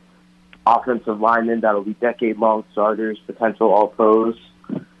chip offensive linemen that'll be decade-long starters, potential all-pros.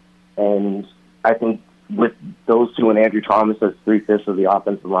 And I think with those 2 and Andrew Thomas, that's 3/5 of the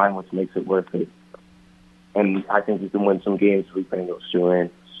offensive line, which makes it worth it. And I think we can win some games if we bring those 2 in.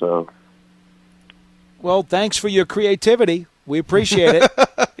 So, well, thanks for your creativity. We appreciate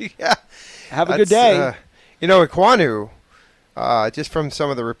it. Yeah. Have a good day. Ekwonu, just from some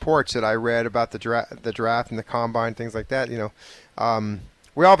of the reports that I read about the draft and the combine, things like that,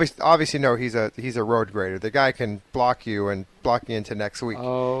 we obviously know he's a road grader. The guy can block you into next week.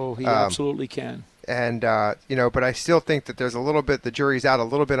 Oh, he absolutely can. And but I still think that there's a little bit, the jury's out a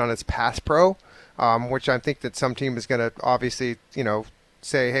little bit on his pass pro, which I think that some team is going to obviously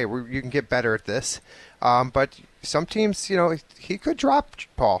say, hey, you can get better at this. But some teams, he could drop,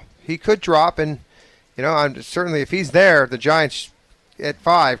 Paul. He could drop, and I'm certainly, if he's there, the Giants at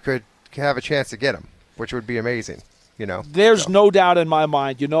 5 could have a chance to get him, which would be amazing. There's no doubt in my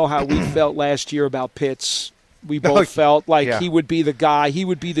mind. You know how we felt last year about Pitts. We both felt like he would be the guy. He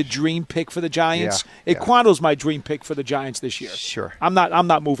would be the dream pick for the Giants. Ekwonu's my dream pick for the Giants this year. Sure. I'm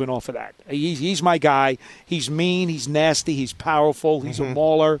not moving off of that. He's my guy. He's mean. He's nasty. He's powerful. He's a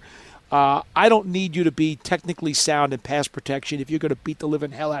mauler. I don't need you to be technically sound in pass protection if you're going to beat the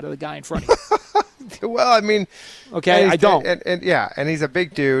living hell out of the guy in front of you. Well, I mean, okay, I don't. And he's a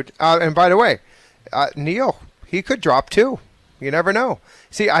big dude. And by the way, Neal, he could drop too. You never know.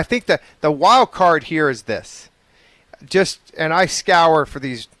 See, I think that the wild card here is this. And I scour for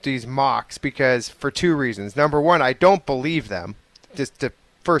these mocks because for 2 reasons. Number one, I don't believe them.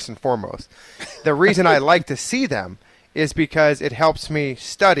 First and foremost, the reason I like to see them is because it helps me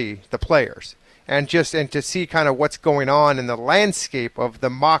study the players and to see kind of what's going on in the landscape of the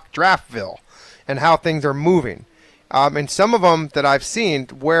mock draftville and how things are moving. And some of them that I've seen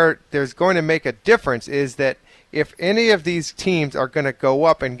where there's going to make a difference is that if any of these teams are going to go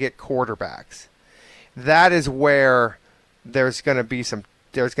up and get quarterbacks, that is where there's going to be some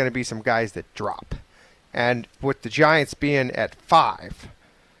guys that drop. And with the Giants being at 5,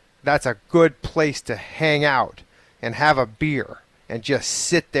 that's a good place to hang out and have a beer and just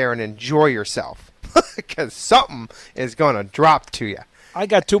sit there and enjoy yourself because something is going to drop to you. I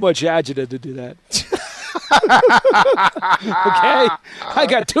got too much agita to do that. Okay? I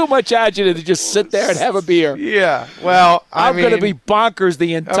got too much agita to just sit there and have a beer. Yeah. Well, I'm going to be bonkers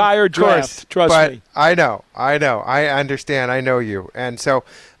the entire draft. Trust me. I know. I understand. I know you. And so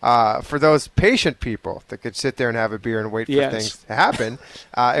for those patient people that could sit there and have a beer and wait for things to happen,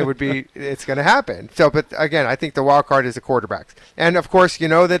 it's going to happen. So, but again, I think the wild card is the quarterbacks. And of course, you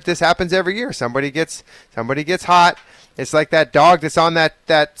know that this happens every year. Somebody gets hot. It's like that dog that's on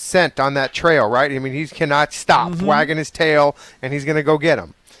that scent on that trail, right? I mean, he cannot stop wagging his tail, and he's going to go get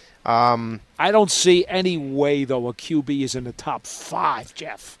him. I don't see any way, though, a QB is in the top 5,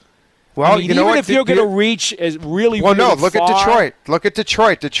 Jeff. Well, I mean, you know even what? if you're going to reach as really, well, really no. Look far, at Detroit. Look at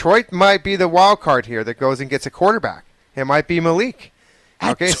Detroit. Detroit might be the wild card here that goes and gets a quarterback. It might be Malik.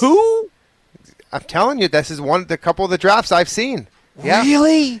 At 2? I'm telling you, this is the couple of the drafts I've seen. Yeah.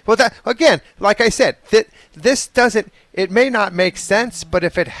 Really? Well, again, like I said, this doesn't. It may not make sense, but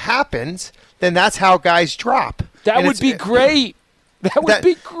if it happens, then that's how guys drop. That would be great. That would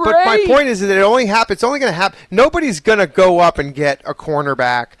be great. But my point is that it only happens. It's only going to happen. Nobody's going to go up and get a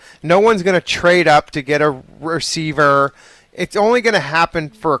cornerback. No one's going to trade up to get a receiver. It's only going to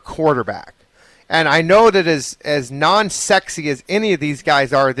happen for a quarterback. And I know that as non-sexy as any of these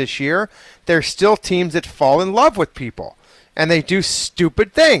guys are this year, there's still teams that fall in love with people. And they do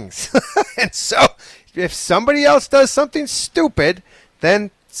stupid things. And so if somebody else does something stupid,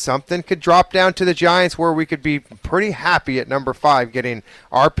 then something could drop down to the Giants where we could be pretty happy at number 5 getting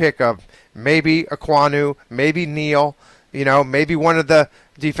our pick of maybe Ekwonu, maybe Neal, maybe one of the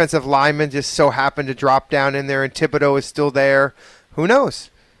defensive linemen just so happened to drop down in there and Thibodeau is still there. Who knows?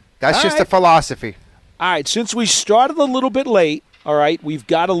 That's just a philosophy. All right, since we started a little bit late, all right, we've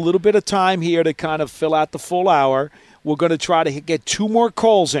got a little bit of time here to kind of fill out the full hour. We're going to try to get 2 more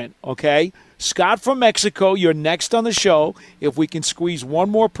calls in, okay? Scott from Mexico, you're next on the show. If we can squeeze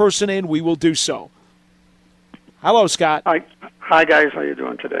one more person in, we will do so. Hello, Scott. Hi guys. How you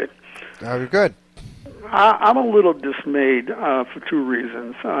doing today? You're good. I'm a little dismayed for 2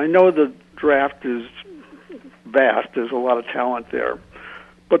 reasons. I know the draft is vast. There's a lot of talent there.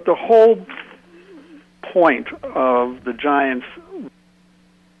 But the whole point of the Giants'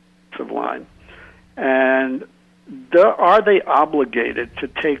 offensive line, and are they obligated to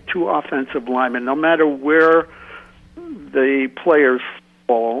take 2 offensive linemen, no matter where the players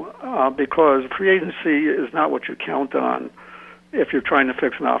fall, because free agency is not what you count on if you're trying to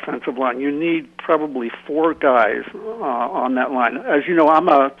fix an offensive line. You need probably 4 guys on that line. As you know, I'm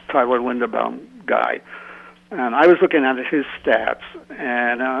a Tyler Linderbaum guy, and I was looking at his stats,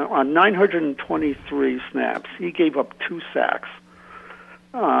 and on 923 snaps, he gave up 2 sacks.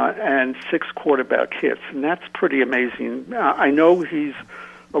 And 6 quarterback hits, and that's pretty amazing. I know he's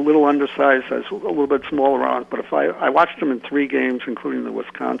a little undersized, has a little bit smaller arms, but if I watched him in 3 games, including the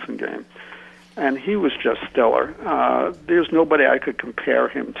Wisconsin game, and he was just stellar. There's nobody I could compare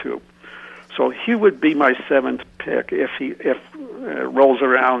him to. So he would be my 7th pick if it rolls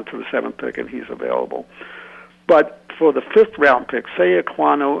around to the 7th pick and he's available. But for the 5th round pick, say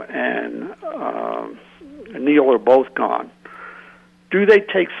Ekwonu and Neal are both gone. Do they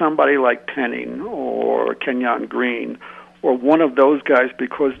take somebody like Penning or Kenyon Green or one of those guys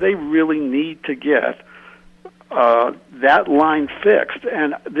because they really need to get that line fixed,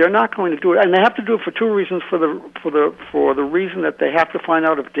 and they're not going to do it, and they have to do it for 2 reasons. For the reason that they have to find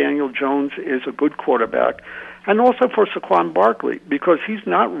out if Daniel Jones is a good quarterback, and also for Saquon Barkley because he's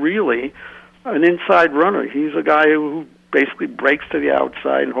not really an inside runner. He's a guy who basically breaks to the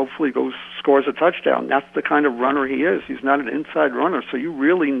outside and hopefully scores a touchdown. That's the kind of runner he is. He's not an inside runner, so you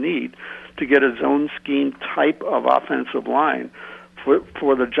really need to get a zone scheme type of offensive line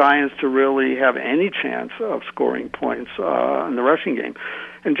for the Giants to really have any chance of scoring points in the rushing game.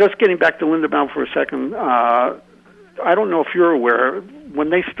 And just getting back to Linderbaum for a second, I don't know if you're aware, when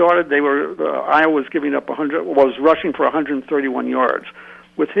they started, Iowa was giving up was rushing for 131 yards.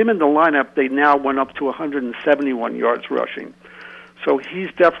 With him in the lineup, they now went up to 171 yards rushing. So he's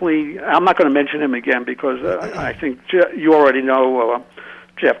definitely, I'm not going to mention him again because I think you already know,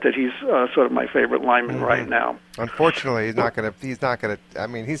 Jeff, that he's sort of my favorite lineman right now. Unfortunately, he's not going to, I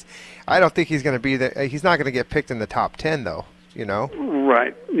mean, I don't think he's going to be he's not going to get picked in the top 10 though,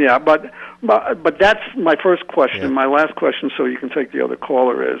 Right. Yeah, but that's my first question. Yeah. My last question, so you can take the other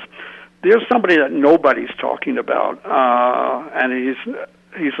caller, is there's somebody that nobody's talking about, and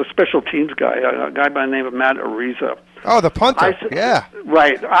he's a special teams guy, a guy by the name of Matt Ariza. Oh, the punter, yeah.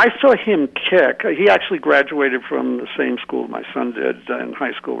 Right. I saw him kick. He actually graduated from the same school my son did in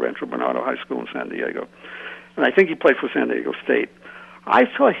high school, Rancho Bernardo High School in San Diego. and I think he played for San Diego State. I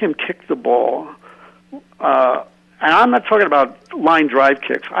saw him kick the ball, and I'm not talking about line drive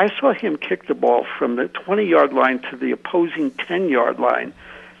kicks. I saw him kick the ball from the 20-yard line to the opposing 10-yard line.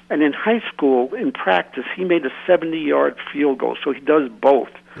 And in high school, in practice, he made a 70-yard field goal. So he does both.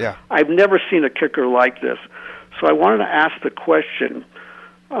 Yeah. I've never seen a kicker like this. So I wanted to ask the question,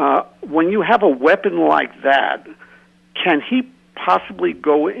 when you have a weapon like that, can he possibly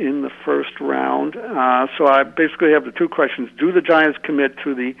go in the first round? So I basically have the two questions. Do the Giants commit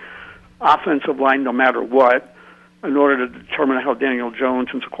to the offensive line no matter what in order to determine how Daniel Jones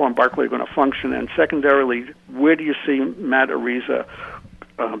and Saquon Barkley are going to function? And secondarily, where do you see Matt Ariza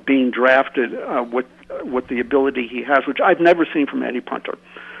being drafted with the ability he has, which I've never seen from Eddie Punter?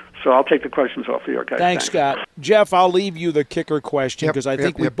 So I'll take the questions off of you, okay? Thanks, Scott. Jeff, I'll leave you the kicker question because I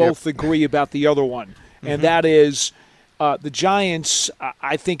think we both agree about the other one, and that is the Giants.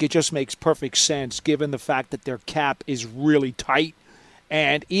 I think it just makes perfect sense given the fact that their cap is really tight,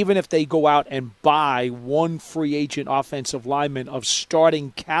 and even if they go out and buy one free agent offensive lineman of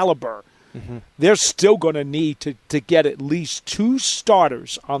starting caliber, they're still going to need to get at least 2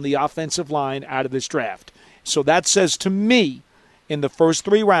 starters on the offensive line out of this draft. So that says to me, in the first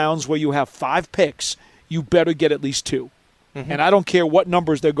 3 rounds where you have 5 picks, you better get at least 2. And I don't care what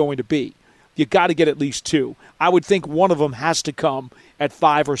numbers they're going to be. You got to get at least 2. I would think one of them has to come at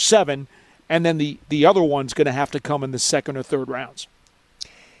 5 or 7, and then the other one's going to have to come in the second or third rounds.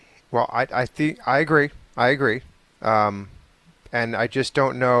 Well, I think I agree. And I just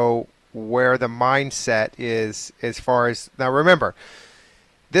don't know where the mindset is as far as – now remember,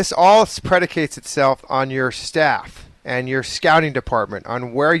 this all predicates itself on your staff and your scouting department,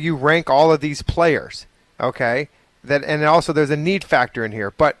 on where you rank all of these players, okay? And also there's a need factor in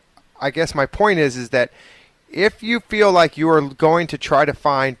here. But I guess my point is that if you feel like you are going to try to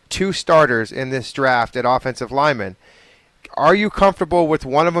find 2 starters in this draft at offensive linemen, are you comfortable with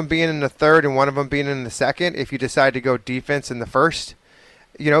one of them being in the third and one of them being in the second if you decide to go defense in the first?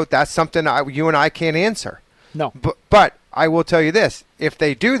 That's something you and I can't answer. No. But I will tell you this. If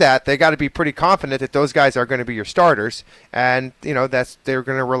they do that, they got to be pretty confident that those guys are going to be your starters. And, they're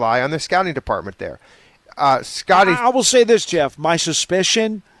going to rely on their scouting department there. Scotty. I will say this, Jeff. My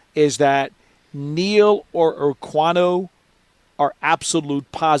suspicion is that Neal or Urquano are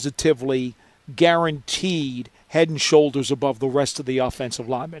absolute positively guaranteed head and shoulders above the rest of the offensive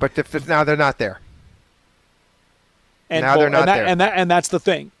linemen. But now they're not there. And now they're not there. And that's the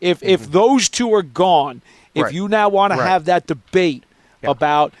thing. If those 2 are gone, if you now want to have that debate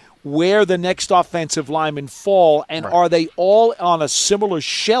about where the next offensive linemen fall and are they all on a similar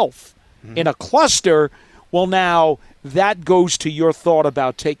shelf in a cluster, well, now that goes to your thought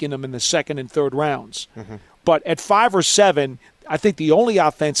about taking them in the second and third rounds. But at 5 or 7, I think the only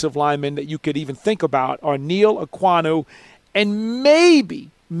offensive linemen that you could even think about are Neal, Urquano, and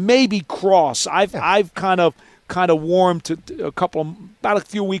maybe Cross. I've kind of warmed to about a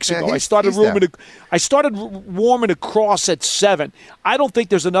few weeks ago. I started warming to Cross at 7. I don't think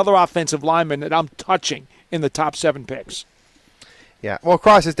there's another offensive lineman that I'm touching in the top 7 picks. Yeah, well,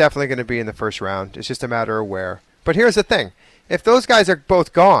 Cross is definitely going to be in the first round. It's just a matter of where. But here's the thing. If those guys are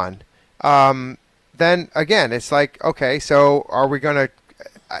both gone, then, again, it's like, okay, so are we going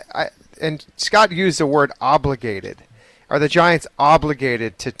to – and Scott used the word obligated. Are the Giants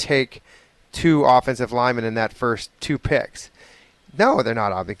obligated to take 2 offensive linemen in that first 2 picks? No, they're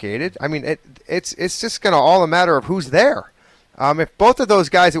not obligated. I mean, it's just going to all a matter of who's there. If both of those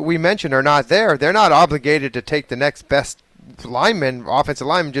guys that we mentioned are not there, they're not obligated to take the next best lineman, offensive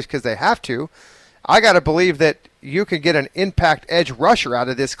lineman, just because they have to. I got to believe that you could get an impact edge rusher out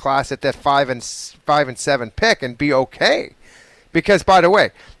of this class at that 5 and 7 pick and be okay. Because, by the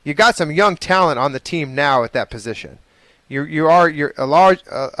way, you got some young talent on the team now at that position. You're a large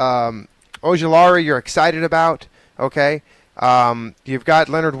Ojulari you're excited about, okay? You've got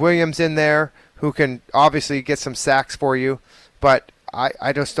Leonard Williams in there who can obviously get some sacks for you, but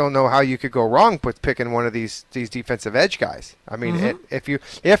I just don't know how you could go wrong with picking one of these defensive edge guys. I mean,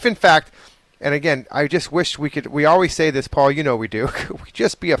 if in fact, and again, I just wish we always say this, Paul, you know we do, we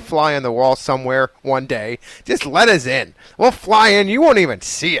just be a fly on the wall somewhere one day. Just let us in. We'll fly in. You won't even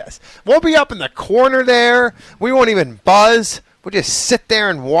see us. We'll be up in the corner there. We won't even buzz. We'll just sit there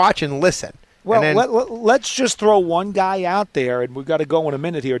and watch and listen. Well, let's just throw one guy out there, and we've got to go in a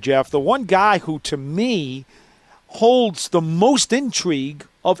minute here, Jeff. The one guy who, to me, holds the most intrigue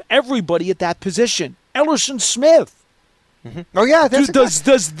of everybody at that position, Ellerson Smith. Mm-hmm. Oh, yeah.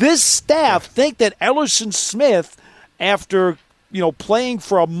 Does this staff think that Ellerson Smith, after playing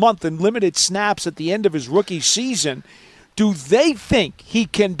for a month in limited snaps at the end of his rookie season, do they think he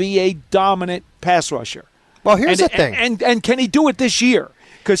can be a dominant pass rusher? Well, here's the thing. And can he do it this year?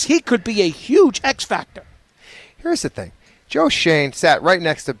 Because he could be a huge X factor. Here's the thing. Joe Shane sat right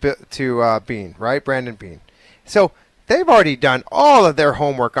next to Bean, right? Brandon Bean. So they've already done all of their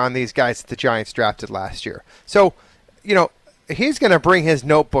homework on these guys that the Giants drafted last year. So, he's going to bring his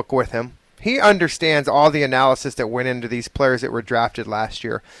notebook with him. He understands all the analysis that went into these players that were drafted last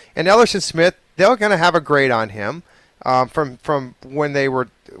year. And Ellerson Smith, they're going to have a grade on him from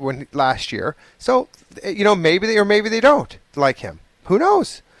when last year. So, maybe they don't like him. Who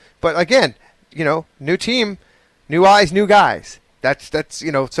knows? But again, new team, new eyes, new guys. That's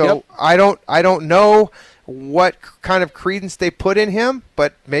So yep. I don't know what kind of credence they put in him,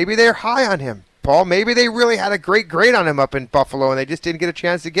 but maybe they're high on him. Paul, maybe they really had a great grade on him up in Buffalo, and they just didn't get a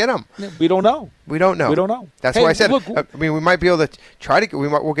chance to get him. We don't know. We don't know. That's why I said. Look, we might be able to try to.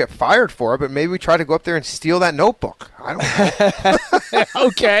 We'll get fired for it, but maybe we try to go up there and steal that notebook. I don't know.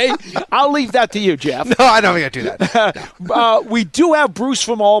 Okay, I'll leave that to you, Jeff. No, I don't think I do that. We do have Bruce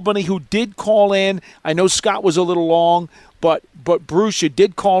from Albany who did call in. I know Scott was a little long, but Bruce, you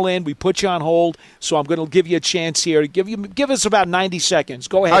did call in. We put you on hold, so I'm going to give you a chance here to give us about 90 seconds.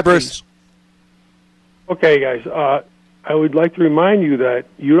 Go ahead, Hi, Bruce. please. Okay, guys, I would like to remind you that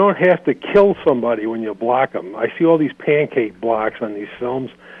you don't have to kill somebody when you block them. I see all these pancake blocks on these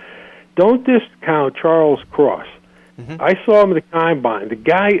films. Don't discount Charles Cross. Mm-hmm. I saw him at the Combine. The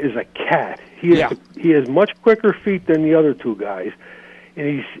guy is a cat. He has much quicker feet than the other two guys,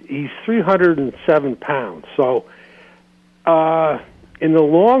 and he's 307 pounds. So in the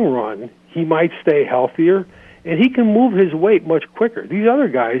long run, he might stay healthier, and he can move his weight much quicker. These other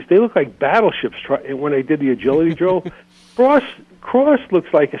guys, they look like battleships when they did the agility drill. Cross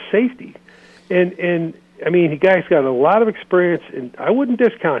looks like a safety. And I mean, the guy's got a lot of experience, and I wouldn't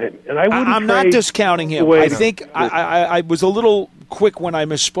discount him. And I'm not discounting him. I think I was a little quick when I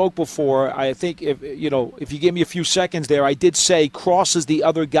misspoke before. I think if you give me a few seconds there, I did say Cross is the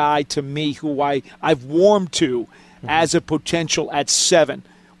other guy to me who I've warmed to as a potential at 7.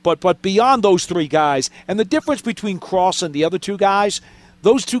 But beyond those three guys, and the difference between Cross and the other two guys,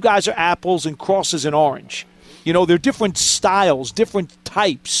 those two guys are apples and Cross is an orange. They're different styles, different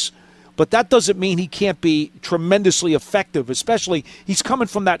types. But that doesn't mean he can't be tremendously effective, especially he's coming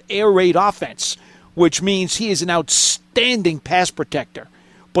from that air raid offense, which means he is an outstanding pass protector.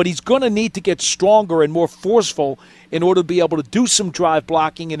 But he's going to need to get stronger and more forceful in order to be able to do some drive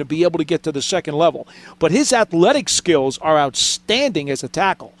blocking and to be able to get to the second level. But his athletic skills are outstanding as a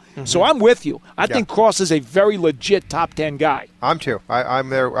tackle. Mm-hmm. So I'm with you. I think Cross is a very legit top 10 guy. I'm too. I'm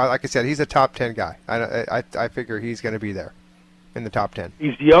there. Like I said, he's a top 10 guy. I figure he's going to be there in the top 10.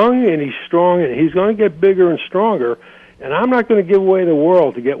 He's young and he's strong, and he's going to get bigger and stronger. And I'm not going to give away the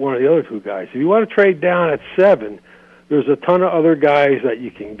world to get one of the other two guys. If you want to trade down at 7, there's a ton of other guys that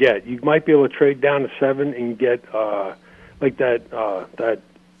you can get. You might be able to trade down to 7 and get like that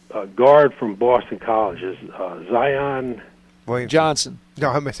guard from Boston College, Zion Johnson. No,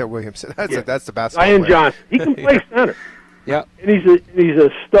 I said Williamson. That's the basketball Zion player. Johnson. He can play center. Yeah, and he's a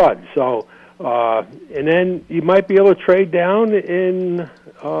stud. So and then you might be able to trade down and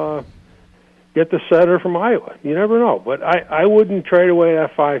get the center from Iowa. You never know. But I wouldn't trade away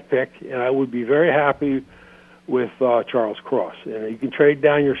that 5 pick, and I would be very happy with Charles Cross. And you can trade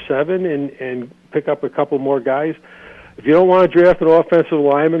down your 7 and pick up a couple more guys. If you don't want to draft an offensive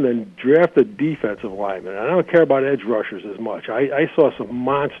lineman, then draft a defensive lineman. I don't care about edge rushers as much. I saw some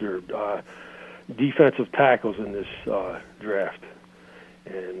monster defensive tackles in this draft,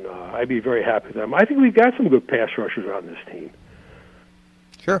 and I'd be very happy with them. I think we've got some good pass rushers on this team.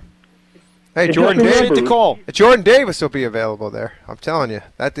 Sure. Hey, And Jordan just Davis. remember- Jordan Davis will be available there. I'm telling you.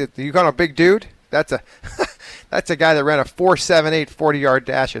 You got a big dude? That's a that's a guy that ran a 4.78 40-yard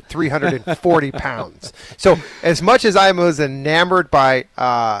dash at 340 pounds. So as much as I was enamored by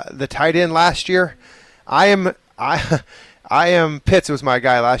the tight end last year, I am Pitts was my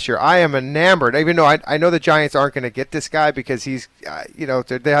guy last year. I am enamored, even though I know the Giants aren't going to get this guy because he's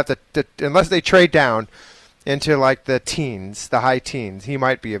they have to unless they trade down into like the teens, the high teens, he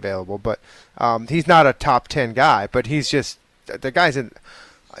might be available. But he's not a top 10 guy, but he's just the guy's in.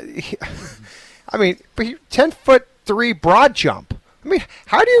 I mean, 10'3" broad jump. I mean,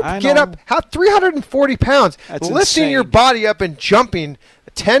 how do you get up? How 340 pounds, That's lifting insane. your body up and jumping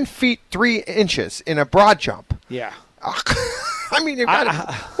 10 feet 3 inches in a broad jump? Yeah. I mean, you've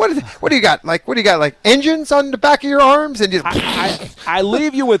got what do you got? Like, what do you got? Like engines on the back of your arms and just. I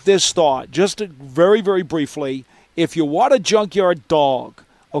leave you with this thought, just very, very briefly. If you want a junkyard dog,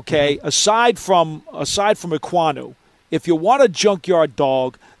 okay, aside from Equanu, if you want a junkyard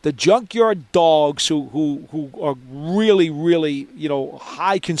dog, the junkyard dogs who are really, really,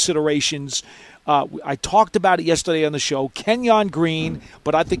 high considerations I talked about it yesterday on the show. Kenyon Green,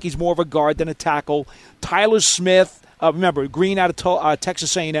 but I think he's more of a guard than a tackle. Tyler Smith, remember, Green out of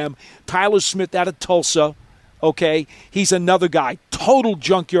Texas A&M. Tyler Smith out of Tulsa, okay? He's another guy, total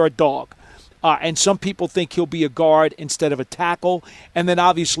junkyard dog. And some people think he'll be a guard instead of a tackle. And then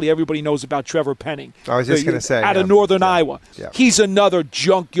obviously everybody knows about Trevor Penning. I was just going to say. Out of Northern Iowa. Yeah. He's another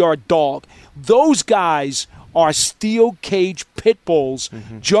junkyard dog. Those guys are steel cage pit bulls,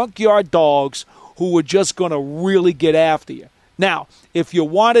 junkyard dogs who are just going to really get after you. Now, if you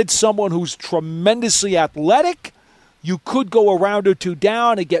wanted someone who's tremendously athletic, you could go a round or two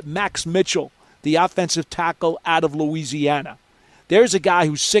down and get Max Mitchell, the offensive tackle out of Louisiana. There's a guy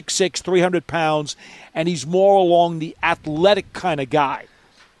who's 6'6", 300 pounds, and he's more along the athletic kind of guy.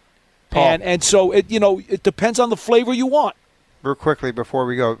 And so, it depends on the flavor you want. Real quickly before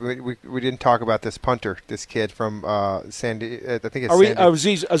we go, we didn't talk about this punter, this kid from Sandy. I think it's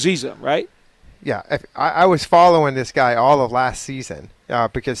Aziza, right? Yeah, I was following this guy all of last season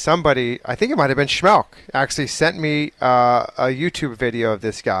because somebody, I think it might have been Schmelk, actually sent me a YouTube video of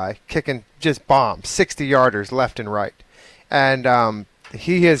this guy kicking just bombs, 60-yarders left and right. And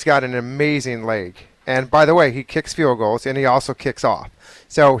he has got an amazing leg. And by the way, he kicks field goals, and he also kicks off.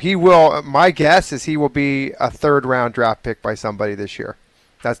 So he will. My guess is he will be a third-round draft pick by somebody this year.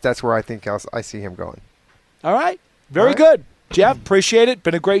 That's where I think I see him going. All right, very good, Jeff. Appreciate it.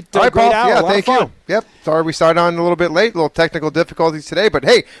 Been a great great hour. Yeah, thank you. Yep. Sorry we started on a little bit late. A little technical difficulties today, but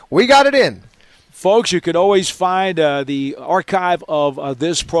hey, we got it in. Folks, you can always find the archive of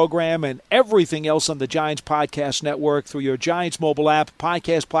this program and everything else on the Giants Podcast Network through your Giants mobile app,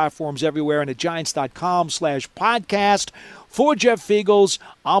 podcast platforms everywhere, and at Giants.com/podcast. For Jeff Feagles,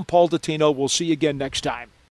 I'm Paul Dottino. We'll see you again next time.